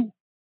woman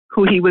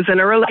who he was in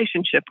a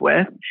relationship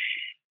with.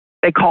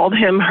 They called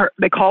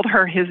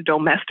her his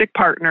domestic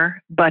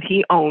partner, but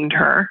he owned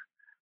her.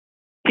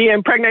 He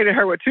impregnated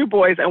her with 2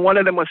 boys, and one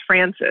of them was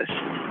Frances.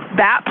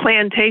 That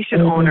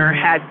plantation owner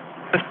had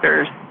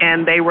sisters,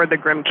 and they were the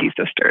Grimke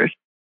sisters.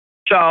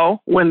 So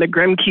when the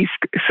Grimke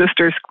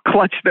sisters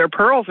clutched their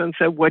pearls and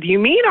said, "What do you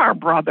mean our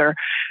brother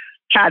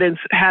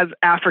has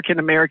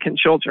African-American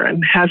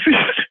children, has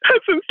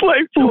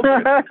enslaved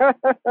children?"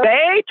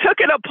 They took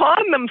it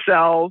upon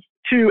themselves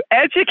to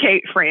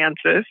educate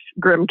Francis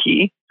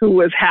Grimke, who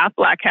was half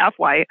black, half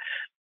white,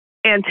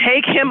 and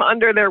take him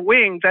under their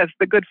wings as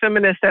the good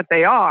feminists that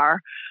they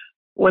are.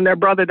 When their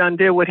brother done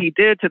did what he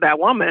did to that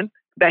woman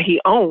that he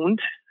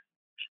owned,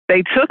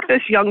 they took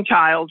this young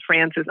child,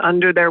 Francis,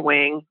 under their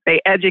wing.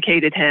 They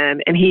educated him,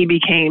 and he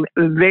became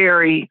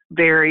very,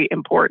 very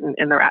important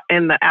in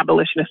the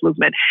abolitionist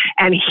movement.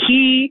 And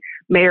he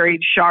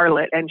married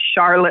Charlotte, and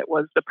Charlotte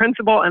was the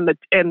principal and the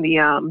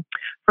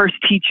first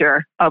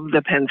teacher of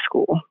the Penn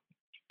School.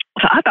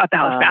 So I thought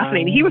that was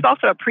fascinating. He was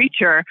also a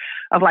preacher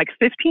of like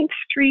 15th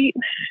Street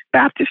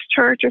Baptist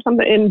Church or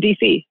something in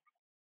D.C.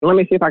 Let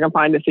me see if I can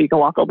find it so you can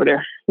walk over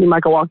there. You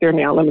might go walk there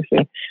now. Let me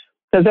see.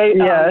 Because they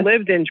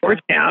lived in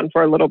Georgetown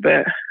for a little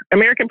bit.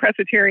 American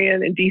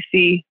Presbyterian in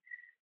D.C.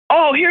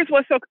 Oh, here's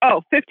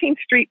 15th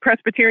Street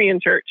Presbyterian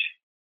Church.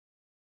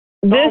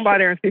 Go by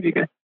there and see if you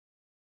can.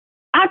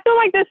 I feel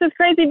like this is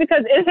crazy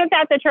because isn't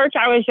that the church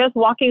I was just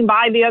walking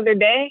by the other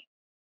day?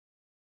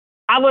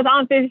 I was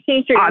on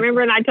 15th Street.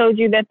 Remember, and I told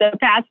you that the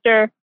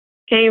pastor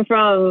came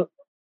from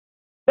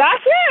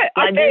That's it.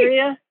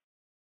 Liberia?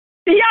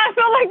 Yeah, I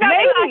feel like that.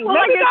 I feel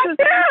like it's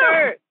the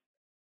church.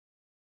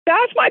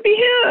 That might be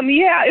him.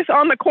 Yeah, it's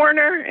on the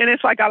corner, and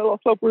it's like got a little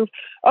sloped roof.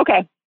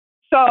 Okay,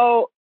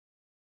 so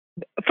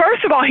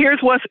first of all, here's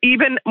what's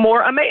even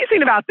more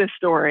amazing about this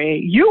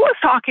story. You was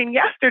talking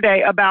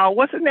yesterday about,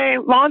 what's his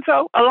name?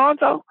 Alonzo?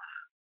 Oh,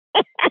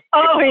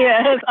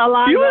 yes,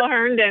 Alonzo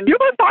Herndon. You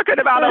were talking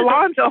about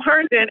Alonzo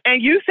Herndon,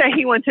 and you said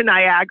he went to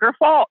Niagara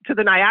Falls, to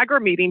the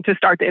Niagara meeting to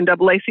start the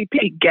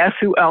NAACP. Guess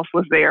who else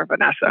was there,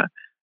 Vanessa?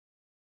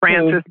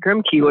 Francis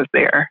Grimke was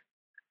there.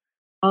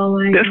 Oh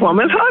my This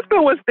woman's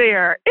husband was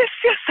there. It's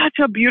just such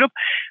a beautiful.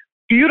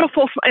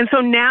 And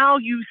so now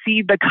you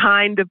see the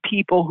kind of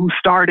people who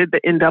started the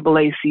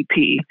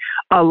NAACP.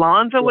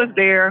 Alonzo was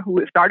there,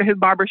 who started his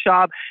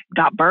barbershop,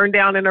 got burned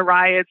down in the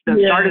riots, then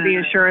started the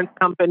insurance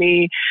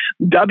company.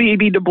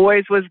 W.E.B. Du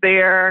Bois was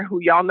there, who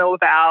y'all know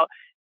about.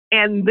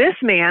 And this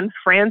man,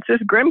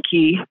 Francis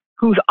Grimke,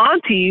 whose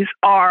aunties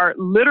are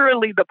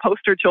literally the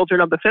poster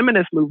children of the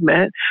feminist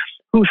movement,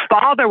 whose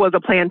father was a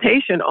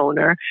plantation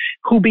owner,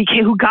 who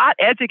got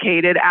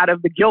educated out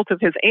of the guilt of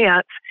his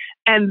aunts,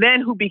 and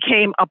then who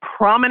became a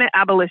prominent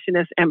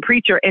abolitionist and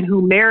preacher, and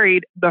who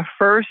married the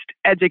first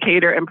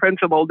educator and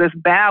principal, this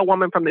bad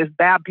woman from this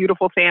bad,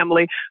 beautiful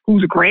family,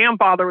 whose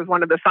grandfather was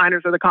one of the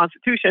signers of the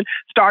Constitution,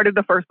 started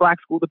the first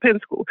black school, the Penn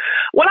School.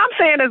 What I'm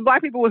saying is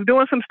black people was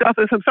doing some stuff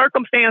in some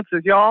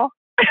circumstances, y'all.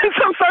 In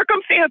some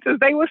circumstances,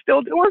 they were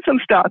still doing some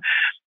stuff.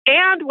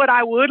 And what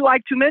I would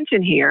like to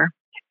mention here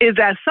is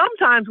that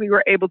sometimes we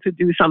were able to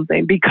do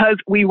something because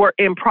we were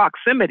in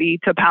proximity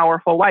to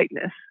powerful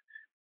whiteness.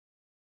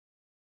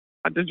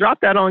 I just dropped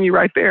that on you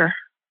right there.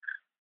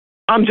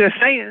 I'm just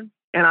saying,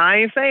 and I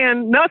ain't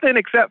saying nothing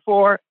except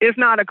for it's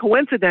not a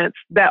coincidence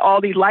that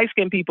all these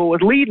light-skinned people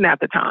was leading at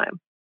the time.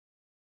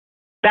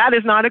 That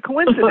is not a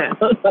coincidence.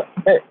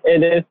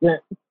 It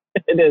isn't.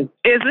 It is.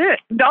 Is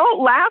it?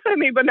 Don't laugh at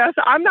me,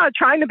 Vanessa. I'm not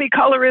trying to be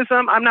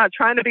colorism. I'm not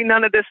trying to be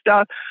none of this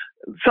stuff.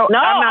 So no,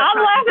 I'm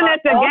laughing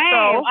at the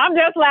game. I'm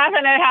just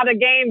laughing at how the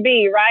game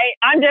be, right?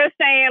 I'm just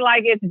saying,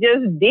 like, it's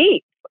just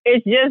deep.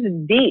 It's just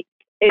deep.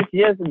 It's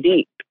just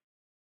deep.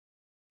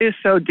 It's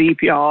so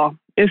deep, y'all.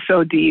 It's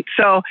so deep.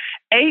 So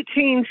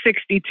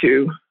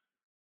 1862,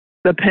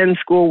 the Penn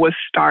School was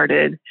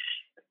started.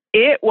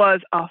 It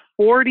was a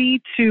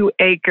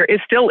 42-acre,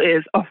 it still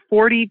is a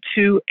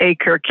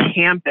 42-acre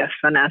campus,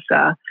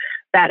 Vanessa,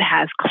 that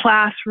has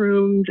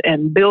classrooms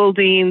and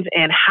buildings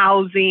and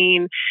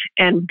housing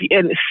and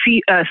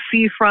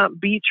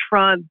seafront,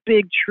 beachfront,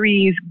 big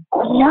trees,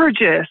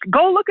 gorgeous.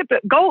 Go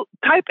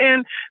type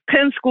in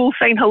Penn School,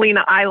 Saint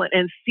Helena Island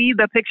and see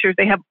the pictures.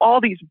 They have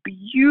all these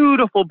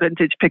beautiful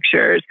vintage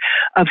pictures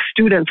of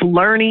students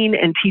learning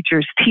and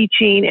teachers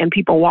teaching and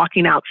people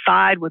walking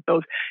outside with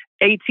those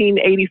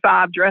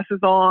 1885 dresses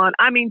on.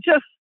 I mean,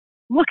 just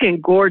looking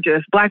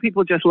gorgeous. Black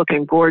people just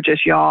looking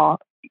gorgeous, y'all.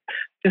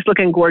 Just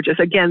looking gorgeous.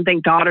 Again,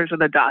 think Daughters of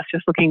the Dust,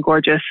 just looking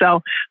gorgeous.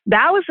 So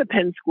that was the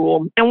Penn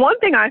School. And one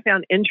thing I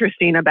found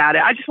interesting about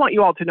it, I just want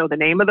you all to know the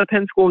name of the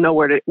Penn School, know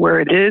where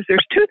it is.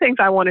 There's 2 things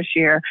I want to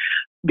share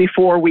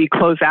before we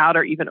close out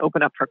or even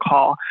open up for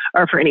call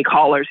or for any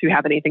callers who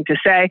have anything to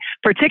say,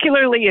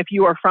 particularly if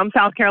you are from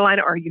South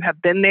Carolina or you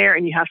have been there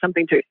and you have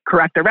something to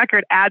correct the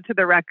record, add to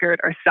the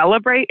record, or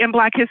celebrate in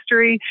Black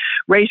history.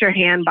 Raise your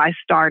hand by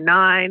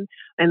 *9,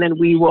 and then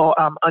we will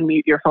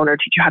unmute your phone or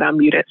teach you how to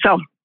unmute it. So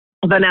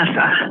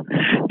Vanessa,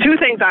 2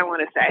 things I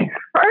want to say.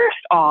 First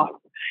off,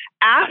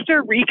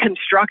 after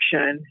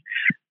Reconstruction,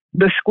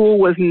 the school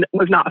was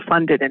not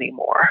funded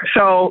anymore.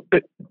 So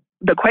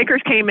the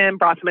Quakers came in,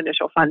 brought some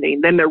initial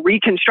funding. Then the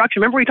Reconstruction.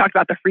 Remember we talked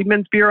about the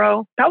Freedmen's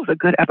Bureau? That was a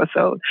good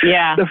episode.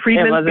 Yeah. The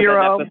Freedmen's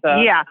Bureau. A good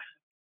episode. Yeah.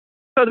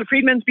 So the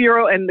Freedmen's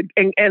Bureau and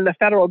the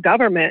federal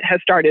government has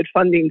started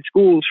funding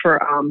schools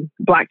for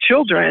Black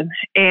children,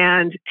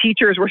 and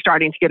teachers were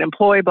starting to get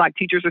employed. Black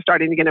teachers were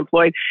starting to get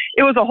employed.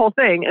 It was a whole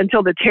thing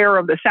until the terror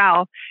of the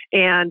South,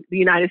 and the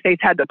United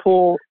States had to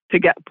pull the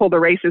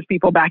racist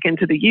people back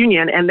into the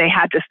Union, and they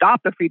had to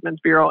stop the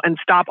Freedmen's Bureau and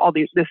stop all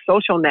this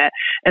social net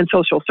and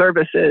social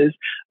services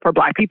for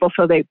Black people.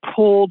 So they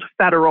pulled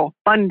federal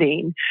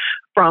funding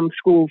from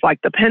schools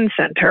like the Penn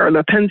Center or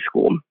the Penn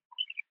School.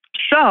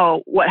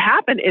 So what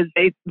happened is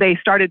they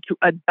started to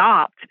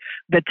adopt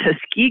the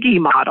Tuskegee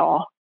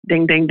model,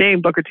 ding, ding,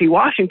 ding, Booker T.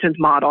 Washington's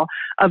model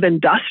of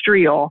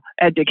industrial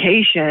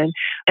education.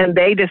 And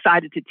they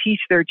decided to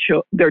teach their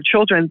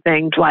children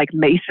things like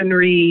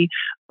masonry,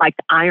 like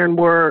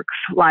ironworks,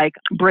 like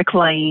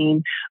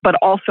bricklaying, but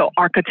also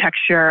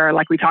architecture.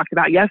 Like we talked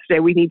about yesterday,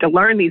 we need to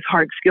learn these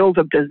hard skills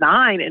of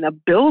design and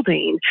of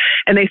building.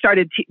 And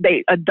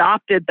they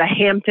adopted the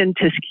Hampton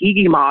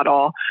Tuskegee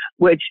model,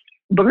 which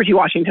Booker T.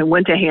 Washington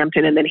went to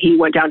Hampton, and then he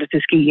went down to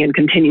Tuskegee and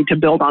continued to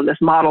build on this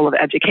model of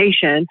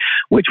education,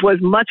 which was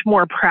much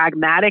more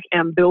pragmatic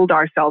and build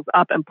ourselves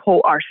up and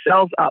pull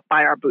ourselves up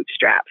by our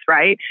bootstraps,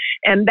 right?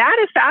 And that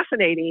is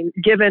fascinating,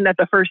 given that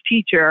the first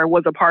teacher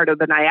was a part of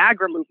the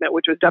Niagara movement,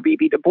 which was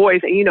W.B. Du Bois.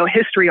 And,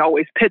 history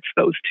always pits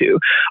those two.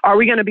 Are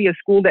we going to be a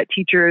school that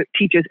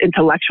teaches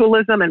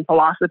intellectualism and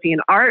philosophy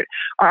and art?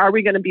 Or are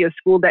we going to be a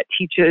school that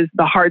teaches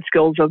the hard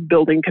skills of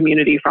building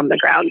community from the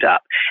ground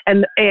up?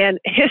 And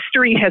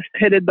history has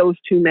pitted those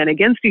two men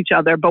against each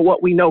other. But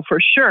what we know for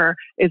sure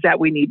is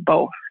that we need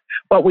both.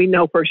 What we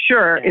know for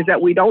sure is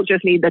that we don't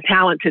just need the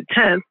talented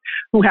 10th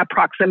who have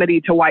proximity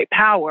to white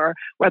power,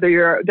 whether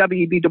you're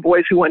W.B. Du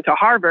Bois who went to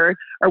Harvard,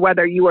 or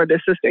whether you are the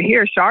sister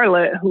here,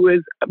 Charlotte, who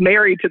is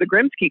married to the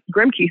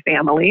Grimke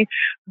family.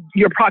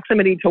 Your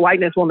proximity to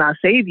whiteness will not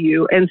save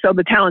you. And so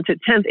the talented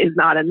 10th is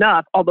not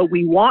enough. Although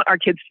we want our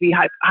kids to be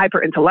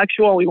hyper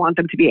intellectual, we want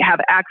them to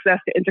have access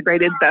to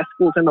integrated best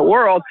schools in the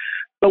world.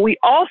 But we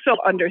also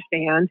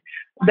understand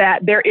that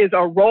there is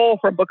a role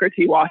for Booker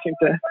T.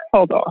 Washington.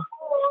 Hold on.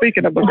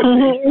 Speaking of Booker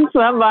T.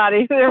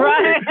 Somebody,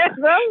 right?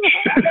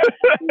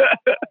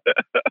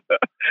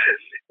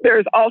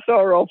 There's also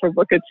a role for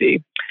Booker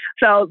T.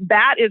 So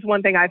that is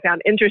one thing I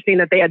found interesting,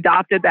 that they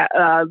adopted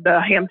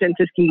the Hampton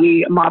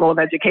Tuskegee model of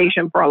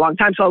education for a long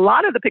time. So a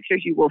lot of the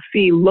pictures you will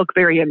see look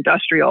very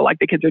industrial, like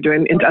the kids are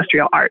doing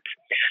industrial arts.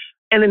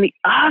 And then the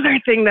other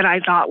thing that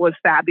I thought was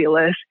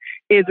fabulous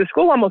is the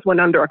school almost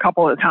went under a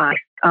couple of times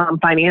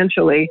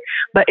financially.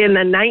 But in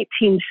the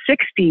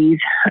 1960s,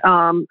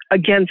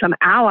 again, some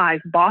allies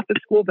bought the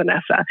school,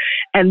 Vanessa,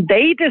 and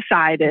they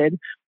decided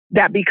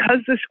that because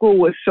the school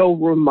was so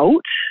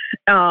remote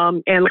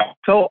and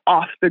so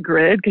off the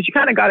grid, because you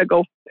kind of got to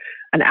go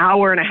an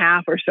hour and a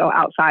half or so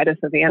outside of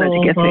Savannah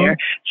to get there,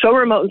 so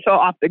remote and so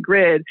off the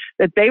grid,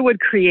 that they would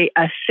create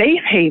a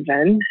safe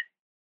haven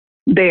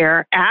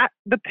there at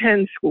the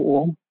Penn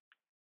School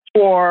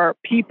for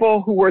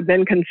people who were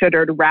then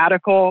considered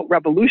radical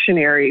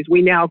revolutionaries.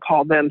 We now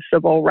call them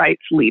civil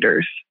rights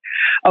leaders.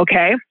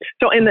 Okay.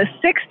 So in the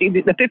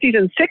 50s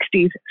and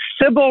 60s,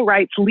 civil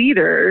rights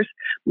leaders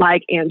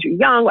like Andrew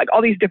Young, like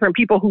all these different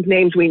people whose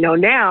names we know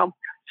now,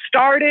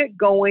 started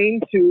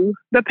going to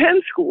the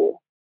Penn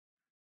School.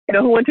 You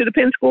know who went to the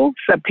Penn School?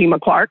 Septima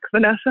Clark,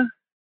 Vanessa,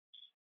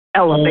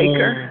 Ella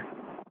Baker,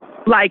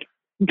 like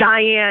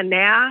Diane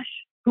Nash,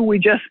 who we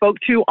just spoke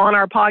to on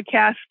our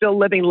podcast, still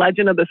living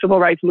legend of the civil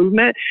rights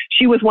movement.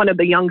 She was one of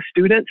the young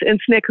students in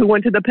SNCC who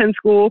went to the Penn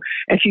School,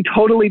 and she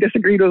totally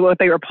disagreed with what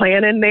they were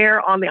planning there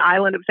on the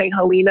island of Saint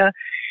Helena.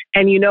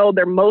 And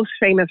their most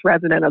famous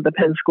resident of the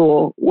Penn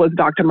School was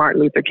Dr.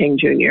 Martin Luther King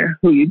Jr.,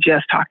 who you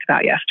just talked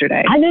about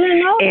yesterday. I didn't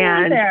know he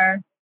was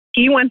there.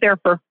 He went there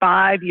for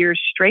 5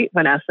 years straight,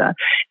 Vanessa.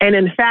 And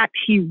in fact,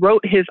 he wrote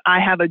his I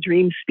Have a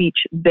Dream speech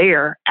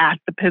there at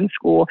the Penn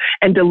School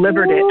and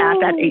delivered it at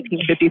that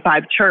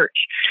 1855 church.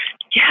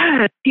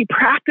 Yes, he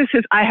practiced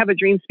his I Have a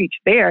Dream speech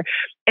there.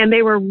 And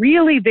they were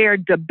really there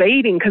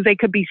debating because they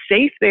could be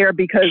safe there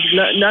because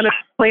none of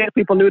the Klan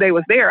people knew they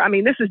was there. I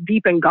mean, this is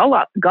deep in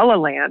Gullah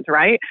land,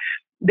 right?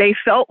 They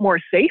felt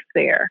more safe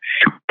there.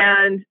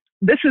 And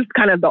this is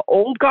kind of the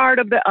old guard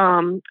of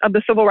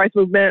the civil rights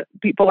movement.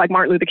 People like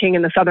Martin Luther King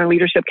and the Southern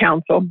Leadership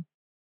Council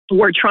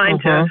were trying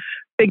to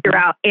figure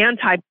out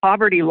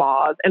anti-poverty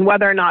laws and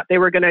whether or not they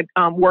were going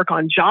to work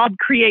on job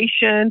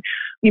creation.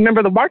 You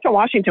remember the March on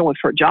Washington was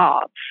for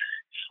jobs.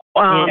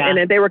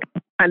 And they were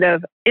kind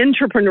of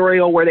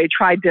entrepreneurial, where they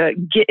tried to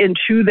get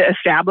into the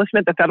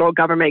establishment, the federal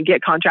government,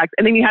 get contracts.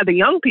 And then you had the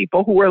young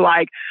people who were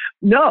like,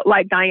 no,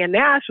 like Diane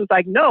Nash was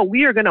like, no,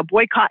 we are going to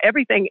boycott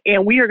everything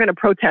and we are going to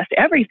protest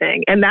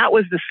everything. And that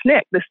was the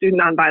SNCC, the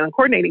Student Nonviolent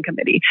Coordinating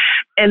Committee.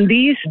 And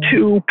these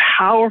two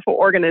powerful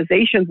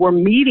organizations were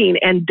meeting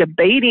and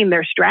debating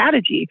their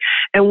strategy.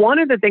 And one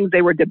of the things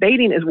they were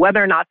debating is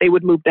whether or not they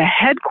would move the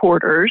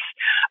headquarters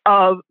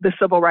of the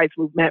civil rights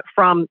movement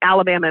from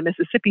Alabama and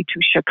Mississippi to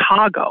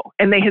Chicago.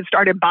 And they had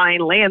started started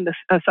buying land.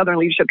 The Southern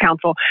Leadership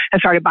Council has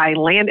started buying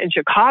land in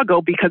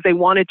Chicago because they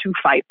wanted to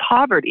fight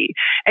poverty.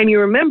 And you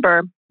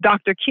remember,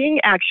 Dr. King,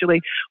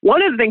 actually,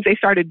 one of the things they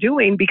started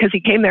doing, because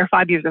he came there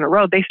 5 years in a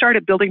row, they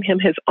started building him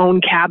his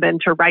own cabin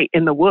to write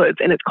in the woods.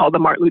 And it's called the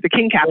Martin Luther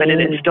King cabin,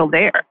 and it's still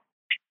there.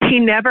 He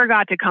never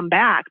got to come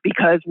back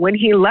because when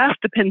he left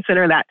the Penn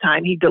Center that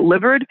time, he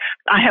delivered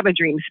I Have a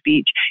Dream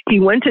speech. He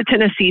went to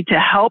Tennessee to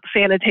help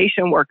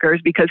sanitation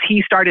workers because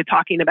he started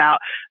talking about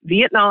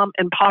Vietnam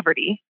and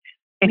poverty.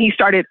 And he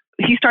started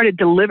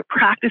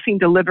practicing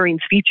delivering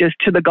speeches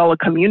to the Gullah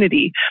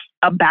community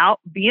about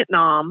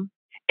Vietnam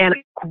and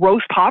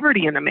gross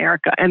poverty in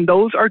America. And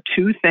those are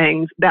two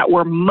things that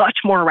were much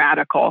more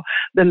radical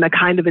than the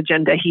kind of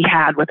agenda he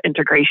had with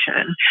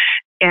integration.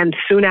 And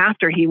soon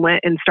after, he went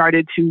and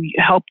started to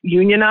help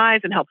unionize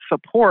and help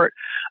support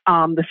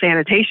the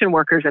sanitation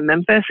workers in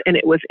Memphis. And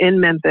it was in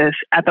Memphis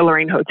at the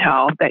Lorraine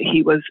Hotel that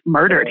he was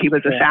murdered. He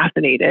was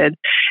assassinated.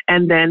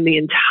 And then the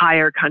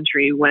entire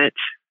country went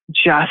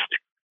just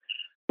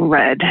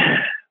red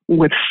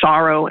with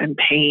sorrow and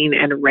pain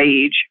and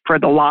rage for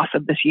the loss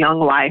of this young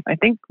life. I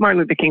think Martin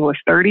Luther King was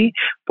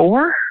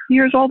 34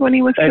 years old when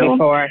he was killed.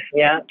 34,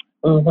 yeah.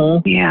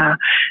 Mm-hmm. Yeah.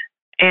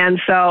 And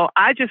so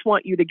I just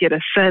want you to get a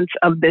sense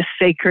of this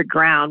sacred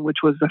ground, which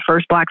was the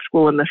first Black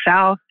school in the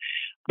South,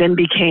 then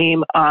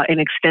became an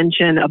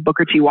extension of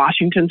Booker T.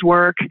 Washington's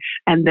work,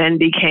 and then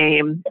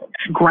became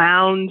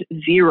ground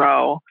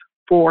zero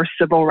for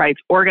civil rights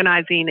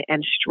organizing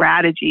and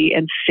strategy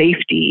and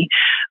safety.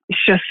 It's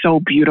just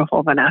so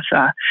beautiful,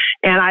 Vanessa.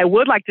 And I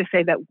would like to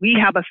say that we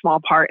have a small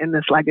part in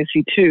this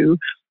legacy too,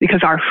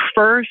 because our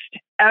first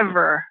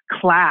ever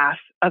class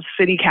of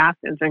city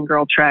captains in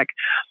Girl Trek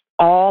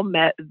all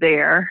met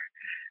there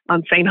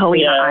on Saint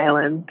Helena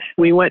Island.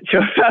 We went to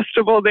a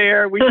festival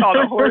there. We saw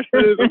the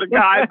horses, the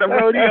guys, the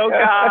rodeo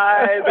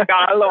guys. We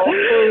got a little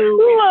food.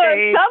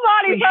 Look,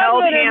 somebody's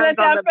husband is at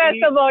that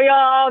festival,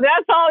 y'all.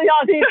 That's all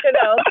y'all need to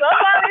know.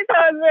 Somebody's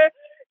husband,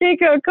 he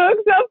can cook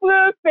some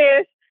good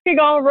fish. He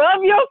gonna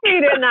rub your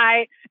feet at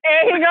night.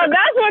 And he goes,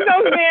 that's what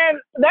those men,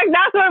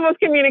 that's what was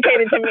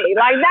communicated to me.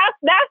 Like,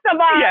 that's the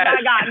vibe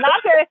I got. Not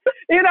that,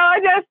 I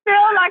just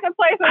feel like a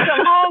place where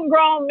some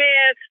homegrown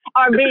men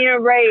are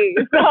being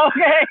raised.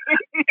 Okay.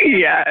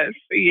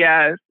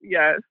 Yes.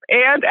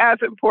 And as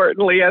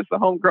importantly as the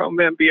homegrown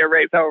men being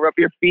raised, I'll rub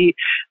your feet.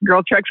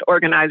 Girl Trek's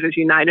organizers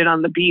united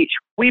on the beach.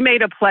 We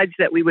made a pledge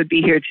that we would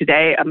be here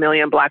today, 1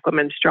 million Black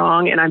women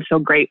strong. And I'm so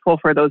grateful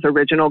for those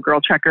original Girl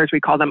Trekkers. We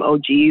call them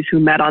OGs, who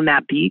met on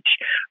that beach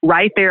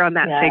right there on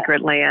that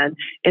sacred land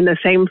in the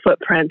same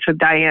footprints of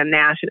Diane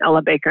Nash and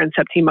Ella Baker and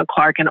Septima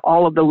Clark and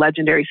all of the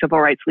legendary civil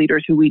rights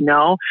leaders who we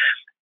know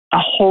a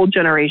whole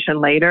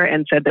generation later,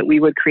 and said that we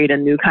would create a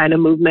new kind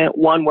of movement,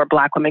 one where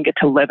Black women get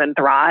to live and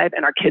thrive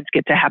and our kids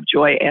get to have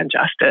joy and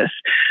justice.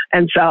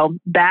 And so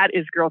that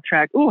is Girl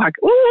Trek. Ooh,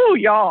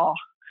 y'all.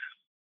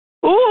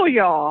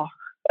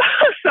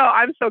 So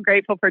I'm so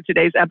grateful for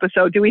today's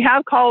episode. Do we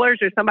have callers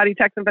or somebody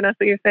texting Vanessa,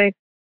 you're saying?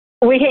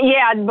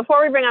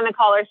 Before we bring on the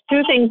callers,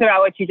 two things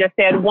about what you just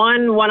said.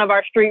 One of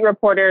our street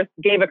reporters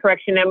gave a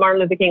correction that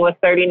Martin Luther King was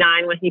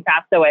 39 when he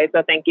passed away.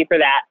 So thank you for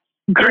that.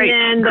 Great.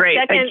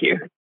 Thank you.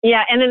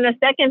 Yeah. And then the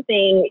second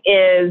thing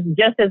is,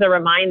 just as a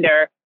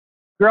reminder,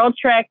 Girl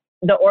Trek,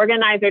 the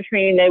organizer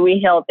training that we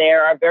held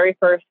there, our very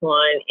first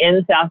one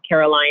in South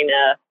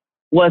Carolina,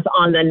 was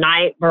on the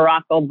night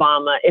Barack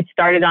Obama. It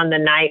started on the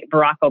night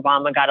Barack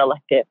Obama got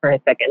elected for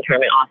his second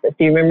term in office.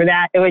 Do you remember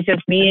that? It was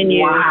just me and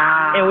you.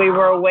 Wow. And we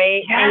were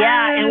waiting.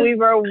 Yes. And we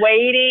were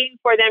waiting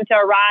for them to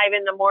arrive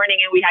in the morning,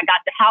 and we had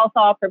got the house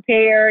all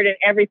prepared and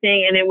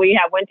everything. And then we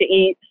went to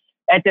eat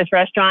at this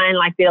restaurant, and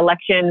like the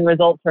election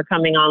results were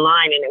coming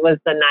online, and it was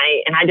the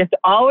night. And I just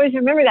always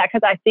remember that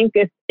because I think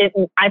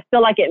I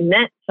feel like it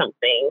meant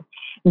something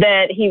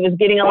that he was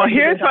getting elected.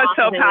 Well, here's what's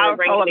so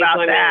powerful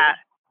about that.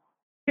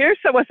 Here's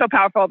what's so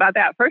powerful about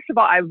that. First of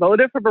all, I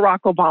voted for Barack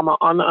Obama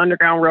on the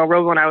Underground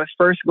Railroad when I was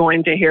first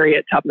going to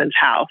Harriet Tubman's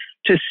house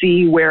to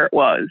see where it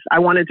was. I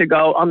wanted to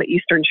go on the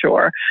Eastern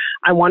Shore.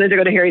 I wanted to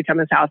go to Harriet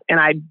Tubman's house, and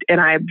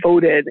I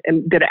voted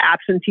and did an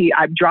absentee.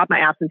 I dropped my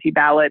absentee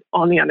ballot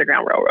on the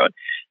Underground Railroad.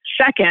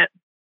 Second,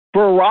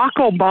 Barack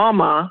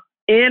Obama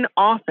in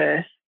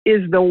office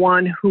is the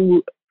one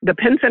who, the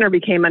Penn Center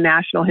became a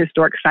National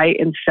Historic Site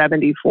in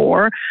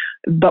 1974,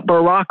 but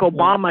Barack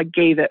Obama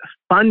gave it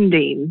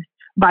funding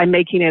by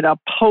making it a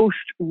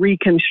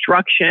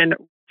post-Reconstruction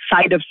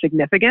site of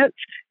significance.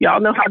 Y'all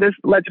know how this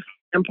legislation,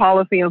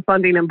 policy, and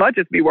funding and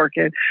budgets be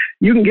working.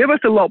 You can give us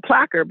a little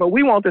placard, but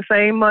we want the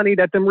same money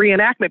that them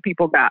reenactment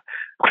people got.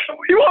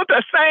 We want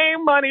the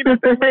same money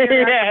that them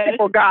reenactment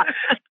people got.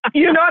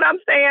 You know what I'm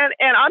saying?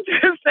 And I'm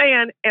just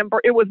saying, and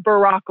it was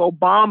Barack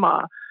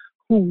Obama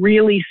who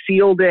really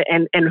sealed it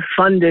and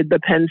funded the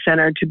Penn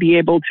Center to be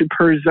able to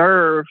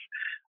preserve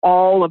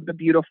all of the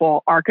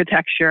beautiful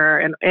architecture,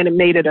 and it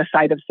made it a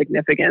site of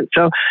significance.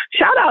 So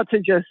shout out to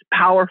just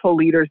powerful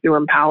leaders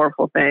doing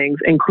powerful things,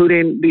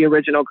 including the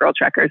original Girl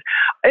Trekkers.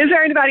 Is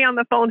there anybody on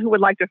the phone who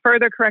would like to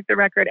further correct the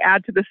record,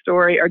 add to the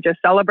story, or just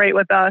celebrate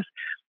with us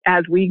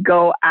as we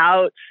go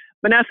out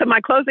Vanessa, my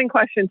closing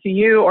question to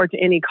you or to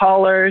any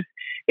callers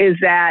is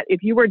that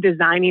if you were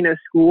designing a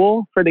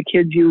school for the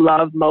kids you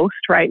love most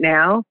right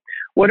now,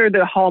 what are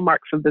the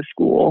hallmarks of the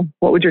school?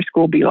 What would your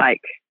school be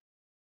like?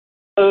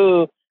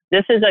 Oh,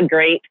 this is a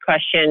great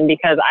question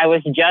because I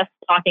was just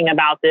talking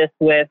about this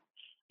with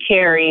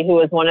Carrie, who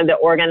was one of the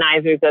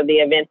organizers of the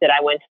event that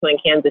I went to in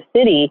Kansas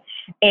City.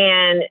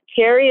 And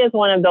Carrie is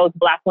one of those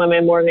Black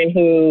women, Morgan,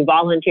 who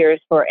volunteers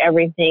for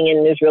everything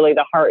and is really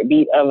the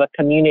heartbeat of a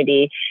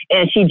community.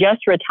 And she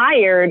just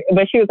retired,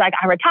 but she was like,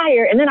 I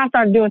retired. And then I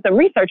started doing some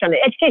research on the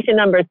education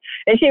numbers.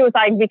 And she was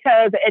like,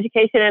 because the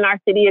education in our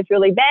city is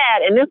really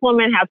bad. And this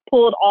woman has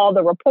pulled all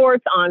the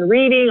reports on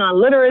reading,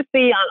 on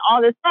literacy, on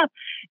all this stuff.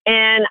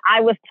 And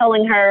I was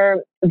telling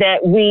her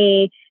that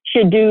we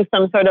should do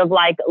some sort of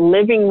like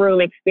living room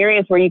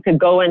experience where you could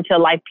go into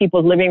like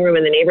people's living room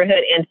in the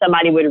neighborhood and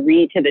somebody would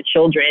read to the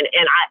children.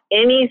 And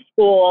any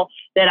school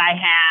that I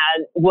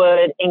had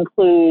would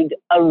include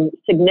a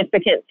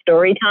significant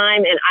story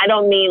time. And I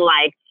don't mean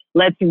like,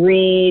 let's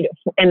read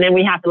and then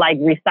we have to like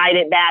recite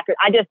it back.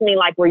 I just mean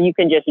like where you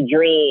can just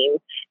dream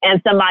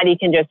and somebody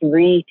can just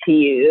read to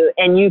you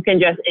and you can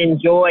just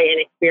enjoy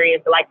and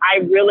experience it. Like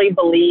I really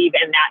believe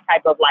in that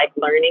type of like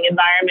learning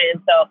environment.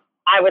 And so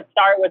I would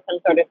start with some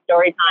sort of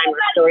story time or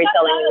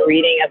storytelling and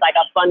reading as like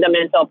a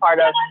fundamental part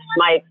of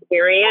my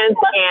experience.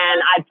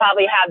 And I'd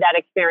probably have that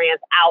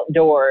experience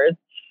outdoors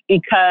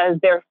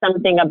because there's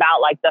something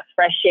about like the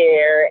fresh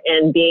air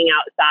and being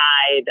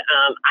outside.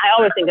 I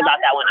always think about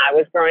that when I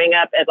was growing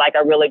up as like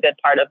a really good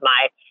part of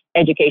my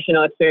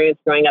educational experience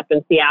growing up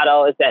in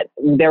Seattle is that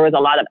there was a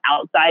lot of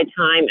outside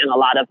time and a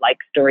lot of like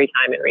story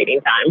time and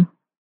reading time.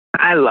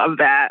 I love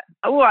that.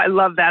 Oh, I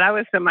love that. I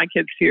would send my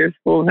kids to your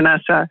school,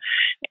 Vanessa.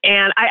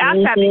 And I ask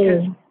that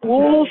because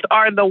schools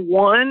are the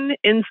one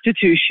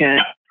institution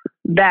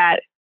that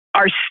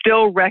are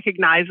still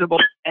recognizable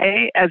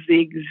today as the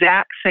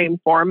exact same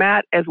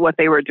format as what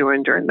they were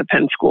doing during the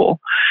Penn School.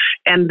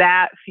 And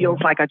that feels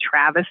like a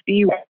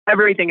travesty.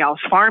 Everything else,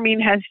 farming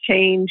has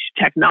changed,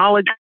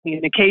 technology,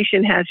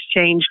 communication has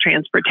changed,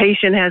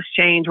 transportation has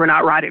changed. We're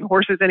not riding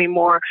horses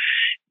anymore.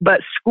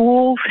 But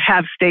schools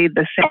have stayed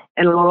the same.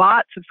 And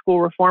lots of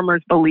school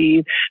reformers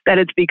believe that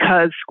it's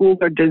because schools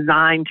are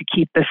designed to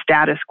keep the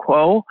status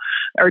quo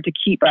or to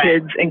keep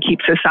kids and keep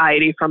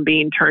society from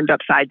being turned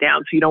upside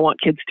down. So you don't want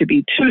kids to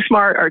be too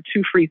smart or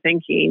too free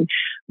thinking.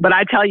 But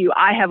I tell you,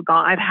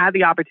 I've had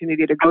the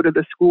opportunity to go to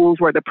the schools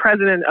where the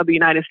president of the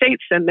United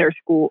States send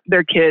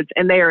their kids,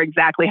 and they are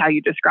exactly how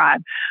you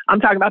describe. I'm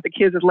talking about the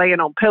kids is laying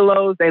on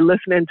pillows. They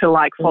listening to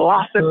like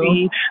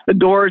philosophy. The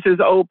doors is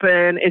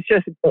open. It's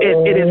just,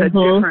 it is a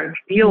different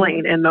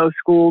feeling in those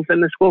schools.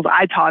 In the schools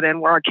I taught in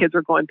where our kids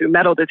are going through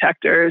metal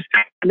detectors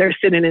and they're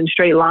sitting in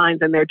straight lines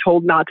and they're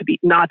told not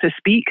to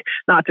speak,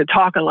 not to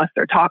talk unless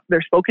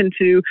they're spoken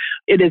to.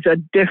 It is a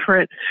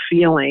different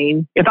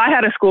feeling. If I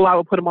had a school, I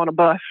would put them on a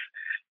bus.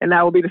 And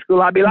that would be the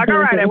school. I'd be like, all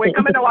right, and we're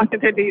coming to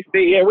Washington,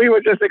 D.C. And we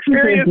would just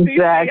experience D.C.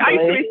 I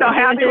used to be so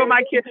happy with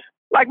my kids.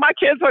 Like my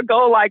kids would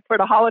go like for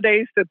the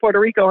holidays to Puerto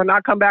Rico and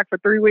not come back for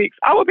 3 weeks.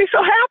 I would be so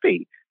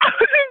happy. I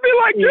would just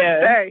be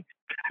like,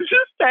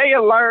 just stay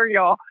and learn,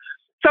 y'all.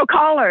 So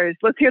callers,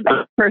 let's hear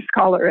the first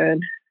caller in.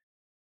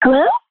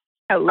 Hello?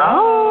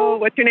 Hello.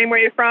 What's your name? Where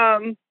you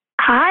from?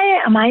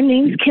 Hi, my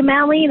name's Kim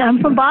Alleen. I'm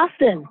from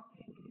Boston.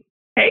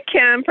 Hey,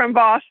 Kim from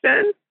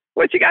Boston.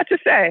 What you got to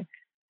say?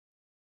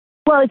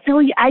 Well,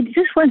 so I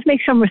just want to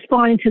make sure I'm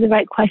responding to the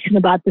right question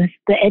about the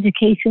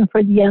education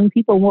for the young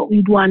people, what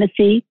we'd want to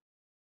see.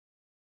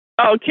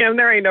 Oh, Kim,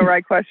 there ain't no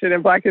right question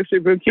in Black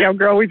History Boot Camp,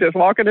 girl. We just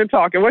walking and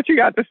talking. What you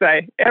got to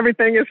say?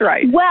 Everything is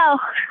right. Well,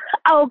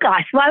 oh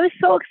gosh. Well, I was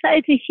so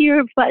excited to hear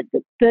about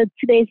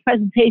today's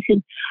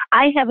presentation.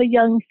 I have a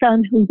young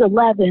son who's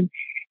 11,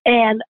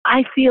 and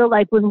I feel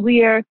like when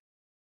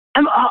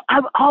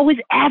I'm always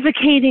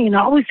advocating and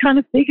always trying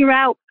to figure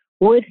out,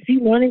 well, is he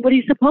learning what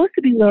he's supposed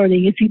to be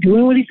learning? Is he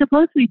doing what he's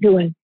supposed to be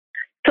doing?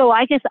 So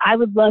I guess I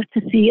would love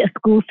to see a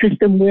school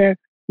system where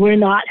we're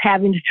not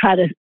having to try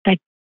to like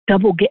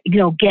double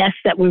guess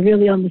that we're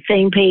really on the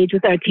same page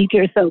with our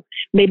teachers. So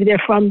maybe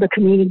they're from the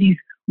communities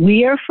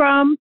we are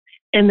from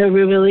and they're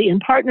really in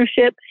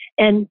partnership.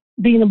 And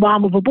being a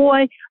mom of a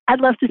boy, I'd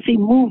love to see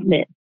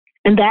movement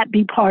and that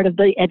be part of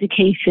the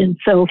education.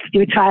 So if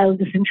your child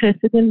is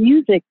interested in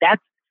music,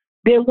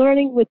 they're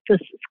learning with the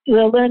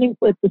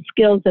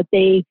skills that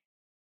they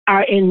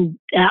are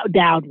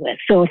endowed with.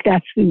 So if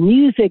that's through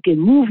music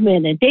and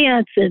movement and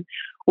dance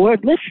or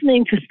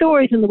listening to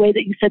stories in the way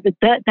that you said,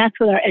 that's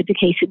what our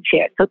education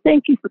shares. So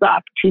thank you for the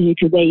opportunity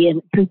to weigh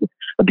in. It's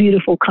a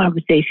beautiful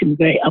conversation,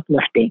 very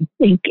uplifting.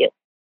 Thank you.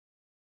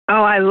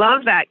 Oh, I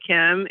love that,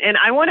 Kim. And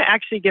I want to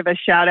actually give a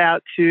shout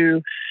out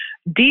to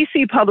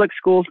DC Public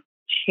Schools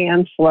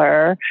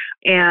Chancellor,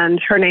 and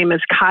her name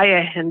is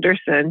Kaya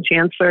Henderson,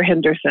 Chancellor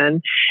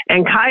Henderson.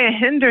 And Kaya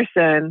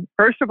Henderson,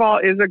 first of all,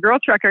 is a girl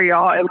trekker,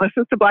 y'all, and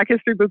listens to Black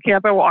History Boot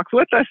Camp and walks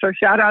with us. So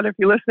shout out if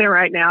you're listening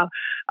right now,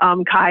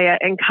 Kaya.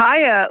 And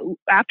Kaya,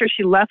 after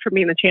she left from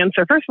being the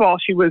chancellor, first of all,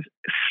 she was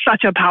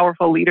such a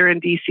powerful leader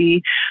in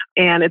DC,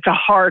 and it's a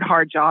hard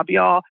job,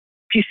 y'all.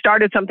 she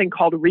started something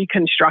called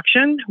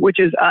Reconstruction, which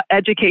is an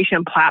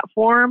education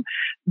platform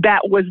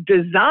that was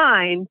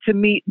designed to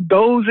meet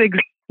those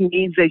exact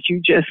needs that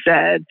you just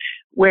said,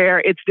 where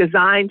it's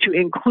designed to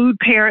include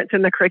parents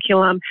in the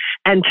curriculum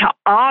and to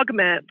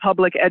augment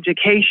public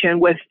education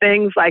with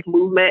things like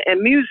movement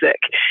and music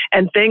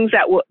and things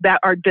that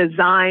are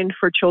designed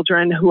for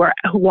children who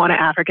want an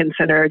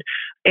African-centered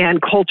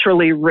and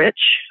culturally rich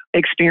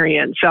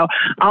experience. So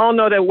I don't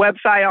know the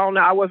website. I don't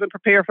know. I wasn't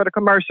prepared for the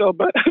commercial,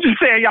 but I'm just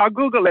saying, y'all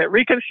Google it.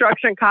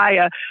 Reconstruction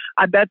Kaya.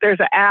 I bet there's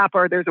an app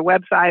or there's a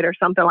website or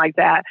something like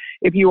that.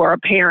 If you are a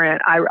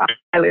parent, I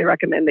highly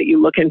recommend that you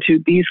look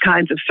into these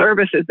kinds of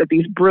services that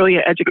these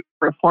brilliant education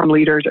reform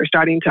leaders are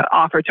starting to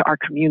offer to our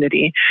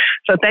community.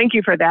 So thank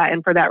you for that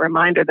and for that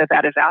reminder that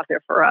that is out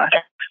there for us.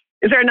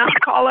 Is there another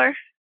caller?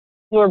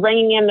 We're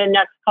bringing in the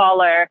next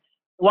caller.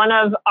 One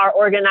of our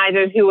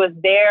organizers who was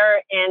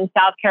there in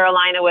South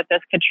Carolina with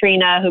us,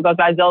 Katrina, who goes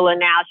by Zola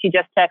now, she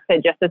just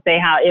texted just to say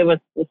how it was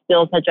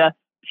still such a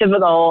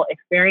pivotal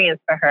experience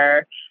for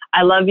her.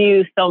 I love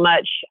you so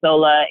much,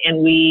 Zola,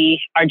 and we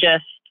are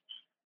just,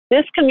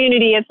 this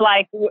community is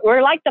like,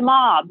 we're like the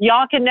mob.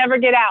 Y'all can never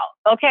get out,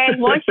 okay?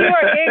 Once you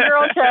are in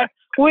girl trust,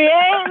 we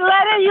ain't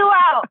letting you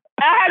out.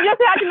 I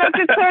just have to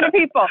make this clear to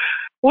people.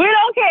 We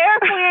don't care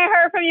if we ain't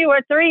heard from you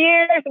for 3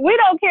 years. We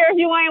don't care if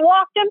you ain't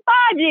walked in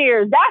 5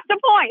 years. That's the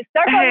point.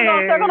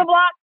 Circle the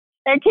block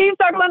and keep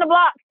circling the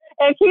block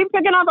and keep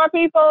picking up our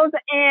peoples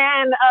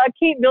and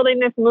keep building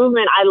this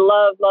movement. I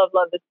love, love,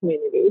 love this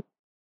community.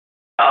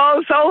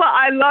 Oh, Zola,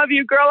 I love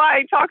you, girl. I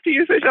ain't talked to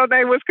you since your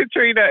name was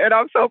Katrina, and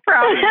I'm so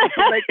proud of you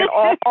for making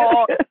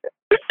all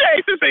the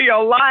changes in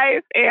your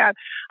life. And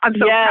I'm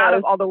so proud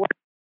of all the work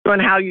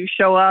and how you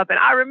show up. And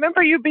I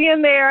remember you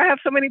being there. I have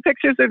so many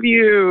pictures of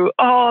you.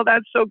 Oh,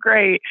 that's so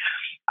great.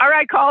 All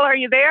right, caller, are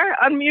you there?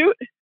 Unmute.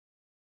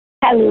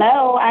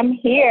 Hello, I'm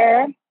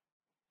here.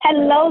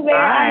 Hello there.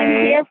 Hi.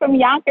 I'm here from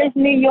Yonkers,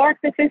 New York.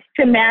 This is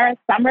Tamara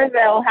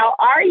Somerville. How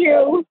are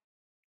you?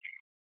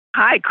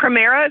 Hi,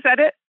 Cremera, is that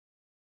it?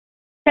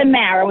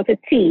 Tamara with a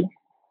T.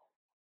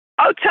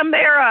 Oh,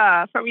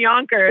 Tamara from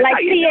Yonkers. Like how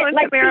you doing,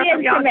 like Tamara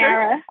from Yonkers?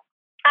 Tamara.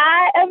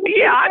 I am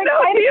I know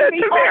excited to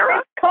be Tamara. on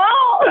this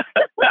call.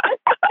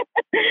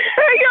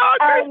 Hey,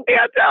 Yonkers,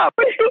 stand up.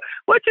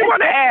 What you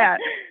want to add?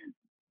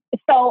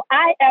 So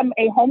I am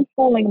a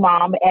homeschooling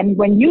mom, and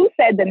when you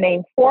said the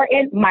name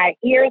Fortin, my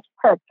ears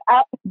perked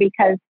up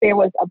because there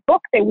was a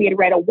book that we had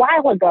read a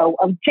while ago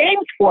of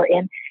James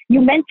Fortin.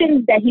 You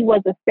mentioned that he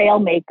was a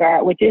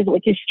sailmaker, which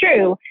is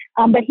true,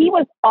 but he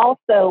was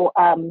also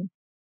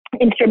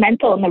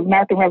instrumental in the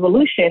American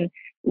Revolution,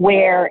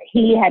 where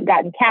he had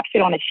gotten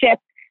captured on a ship.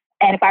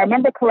 And if I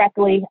remember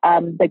correctly,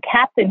 the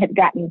captain had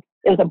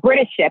it was a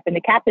British ship, and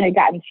the captain had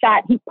gotten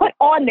shot. He put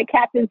on the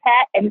captain's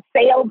hat and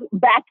sailed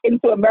back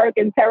into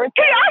American territory.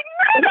 Hey, I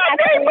knew that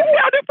name was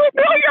sounded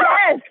familiar.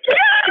 Yes.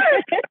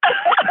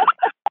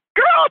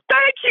 Girl,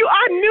 thank you.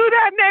 I knew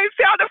that name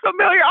sounded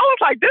familiar. I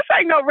was like, this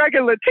ain't no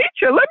regular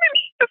teacher. Let me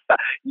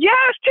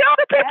yes, tell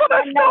the people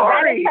the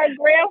story. That is her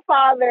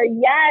grandfather,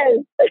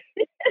 yes.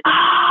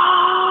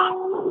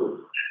 Oh,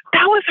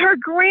 that was her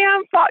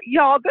grandfather.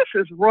 Y'all, this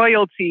is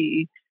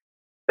royalty.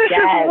 This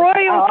is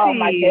royalty. Oh,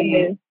 my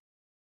goodness.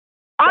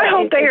 I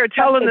hope they are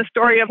telling the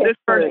story of this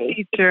first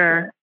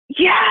teacher.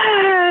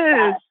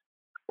 Yes.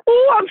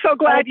 Oh, I'm so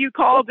glad you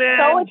called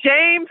in.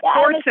 James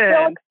Fortin.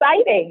 So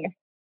exciting.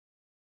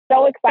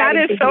 So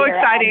exciting. That is so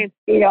exciting.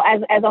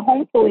 As a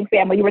homeschooling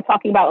family, you were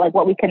talking about like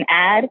what we can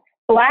add.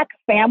 Black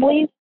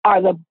families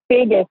are the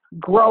biggest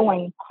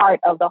growing part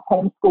of the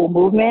homeschool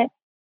movement.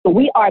 So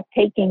we are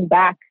taking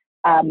back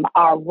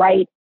our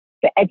right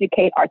to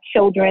educate our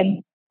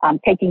children,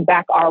 taking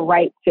back our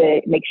right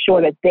to make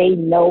sure that they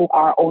know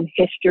our own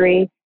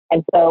history.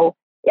 And so,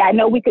 I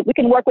know we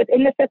can work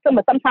within the system,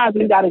 but sometimes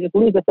we've got to just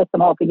leave the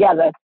system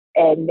altogether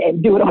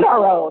and do it on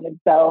our own. And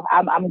so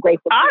I'm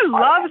grateful. I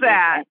love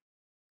that.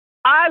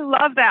 I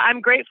love that. I'm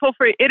grateful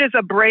for it. It is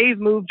a brave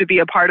move to be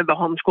a part of the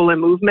homeschooling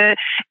movement.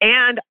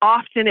 And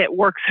often it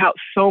works out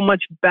so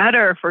much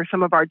better for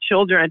some of our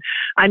children.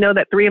 I know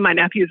that 3 of my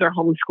nephews are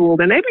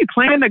homeschooled and they be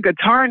playing the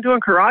guitar and doing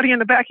karate in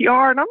the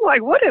backyard. And I'm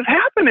like, what is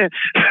happening?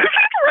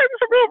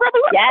 Some real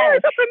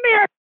revolutionaries up in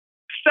there.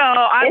 So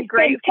I'm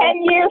grateful. It's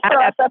been 10 years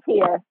for us up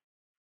here.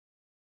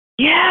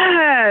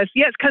 Yes.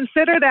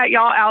 Consider that,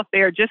 y'all out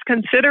there. Just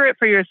consider it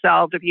for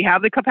yourselves if you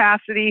have the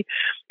capacity.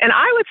 And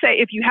I would say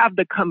if you have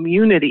the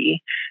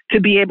community to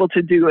be able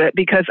to do it,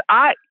 because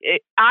I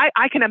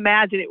can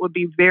imagine it would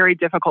be very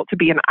difficult to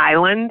be an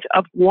island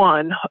of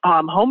one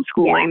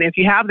homeschooling. If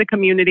you have the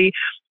community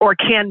or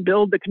can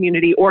build the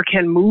community or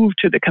can move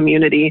to the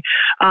community.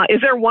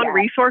 Is there one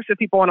resource if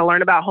people want to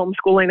learn about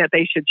homeschooling that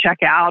they should check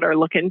out or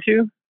look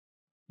into?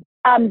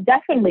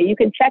 Definitely. You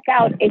can check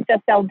out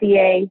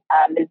HSLDA,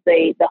 is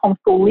the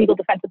Homeschool Legal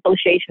Defense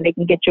Association. They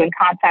can get you in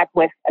contact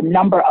with a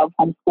number of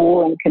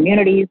homeschooling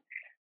communities.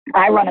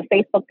 I run a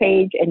Facebook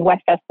page in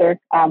Westchester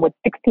with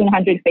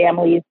 1,600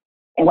 families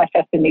in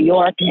Westchester, New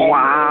York.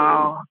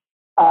 Wow.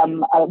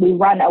 And, we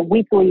run a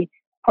weekly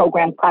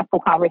program,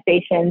 Classical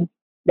Conversations,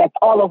 that's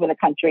all over the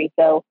country.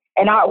 So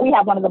And we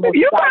have one of the most.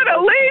 You better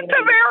lead,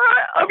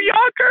 Tamara of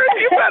Yonkers.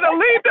 You better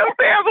lead them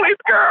families,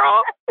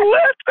 girl.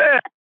 Listen,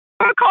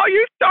 I'm going to call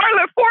you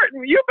Charlotte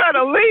Fortin. You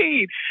better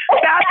lead.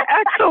 That's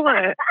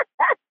excellent.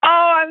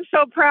 Oh, I'm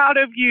so proud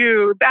of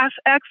you. That's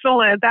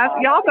excellent.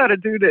 Y'all better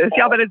do this.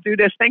 Y'all better do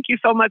this. Thank you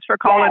so much for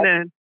calling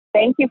in.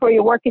 Thank you for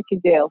your work that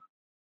you do.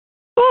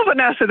 Oh,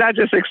 Vanessa, that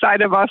just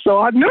excited my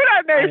soul. I knew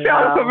that name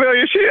sounded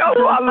familiar.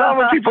 I love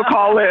when people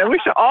call in. We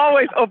should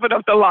always open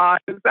up the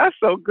lines. That's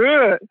so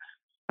good.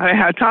 I didn't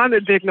have time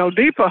to dig no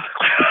deeper.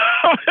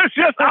 I was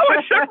shook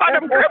by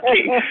them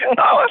Grimkey.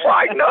 I was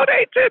like, no,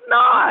 they did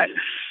not.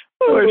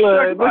 I was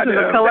shook by them.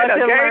 They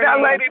gave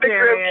that lady the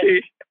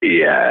Grimkey.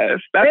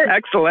 Yes, that's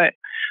excellent.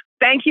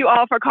 Thank you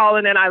all for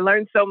calling in. I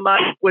learned so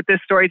much with this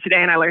story today,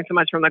 and I learned so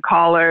much from the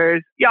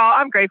callers. Y'all,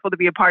 I'm grateful to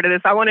be a part of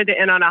this. I wanted to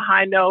end on a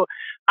high note.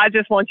 I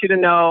just want you to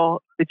know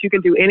that you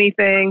can do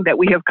anything, that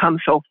we have come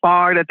so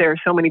far, that there are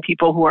so many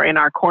people who are in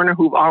our corner,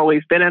 who've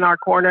always been in our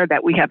corner,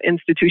 that we have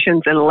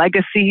institutions and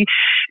legacy.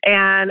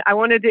 And I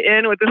wanted to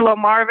end with this little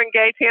Marvin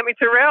Gaye, Tammy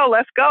Terrell.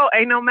 Let's go.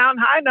 Ain't no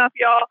mountain high enough,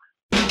 y'all.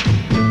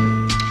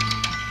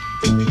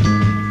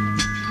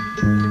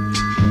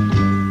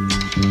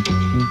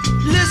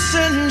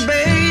 Listen,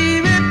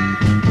 baby,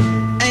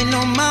 ain't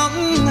no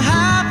mountain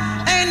high,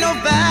 ain't no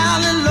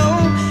valley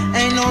low,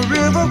 ain't no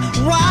river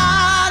wide.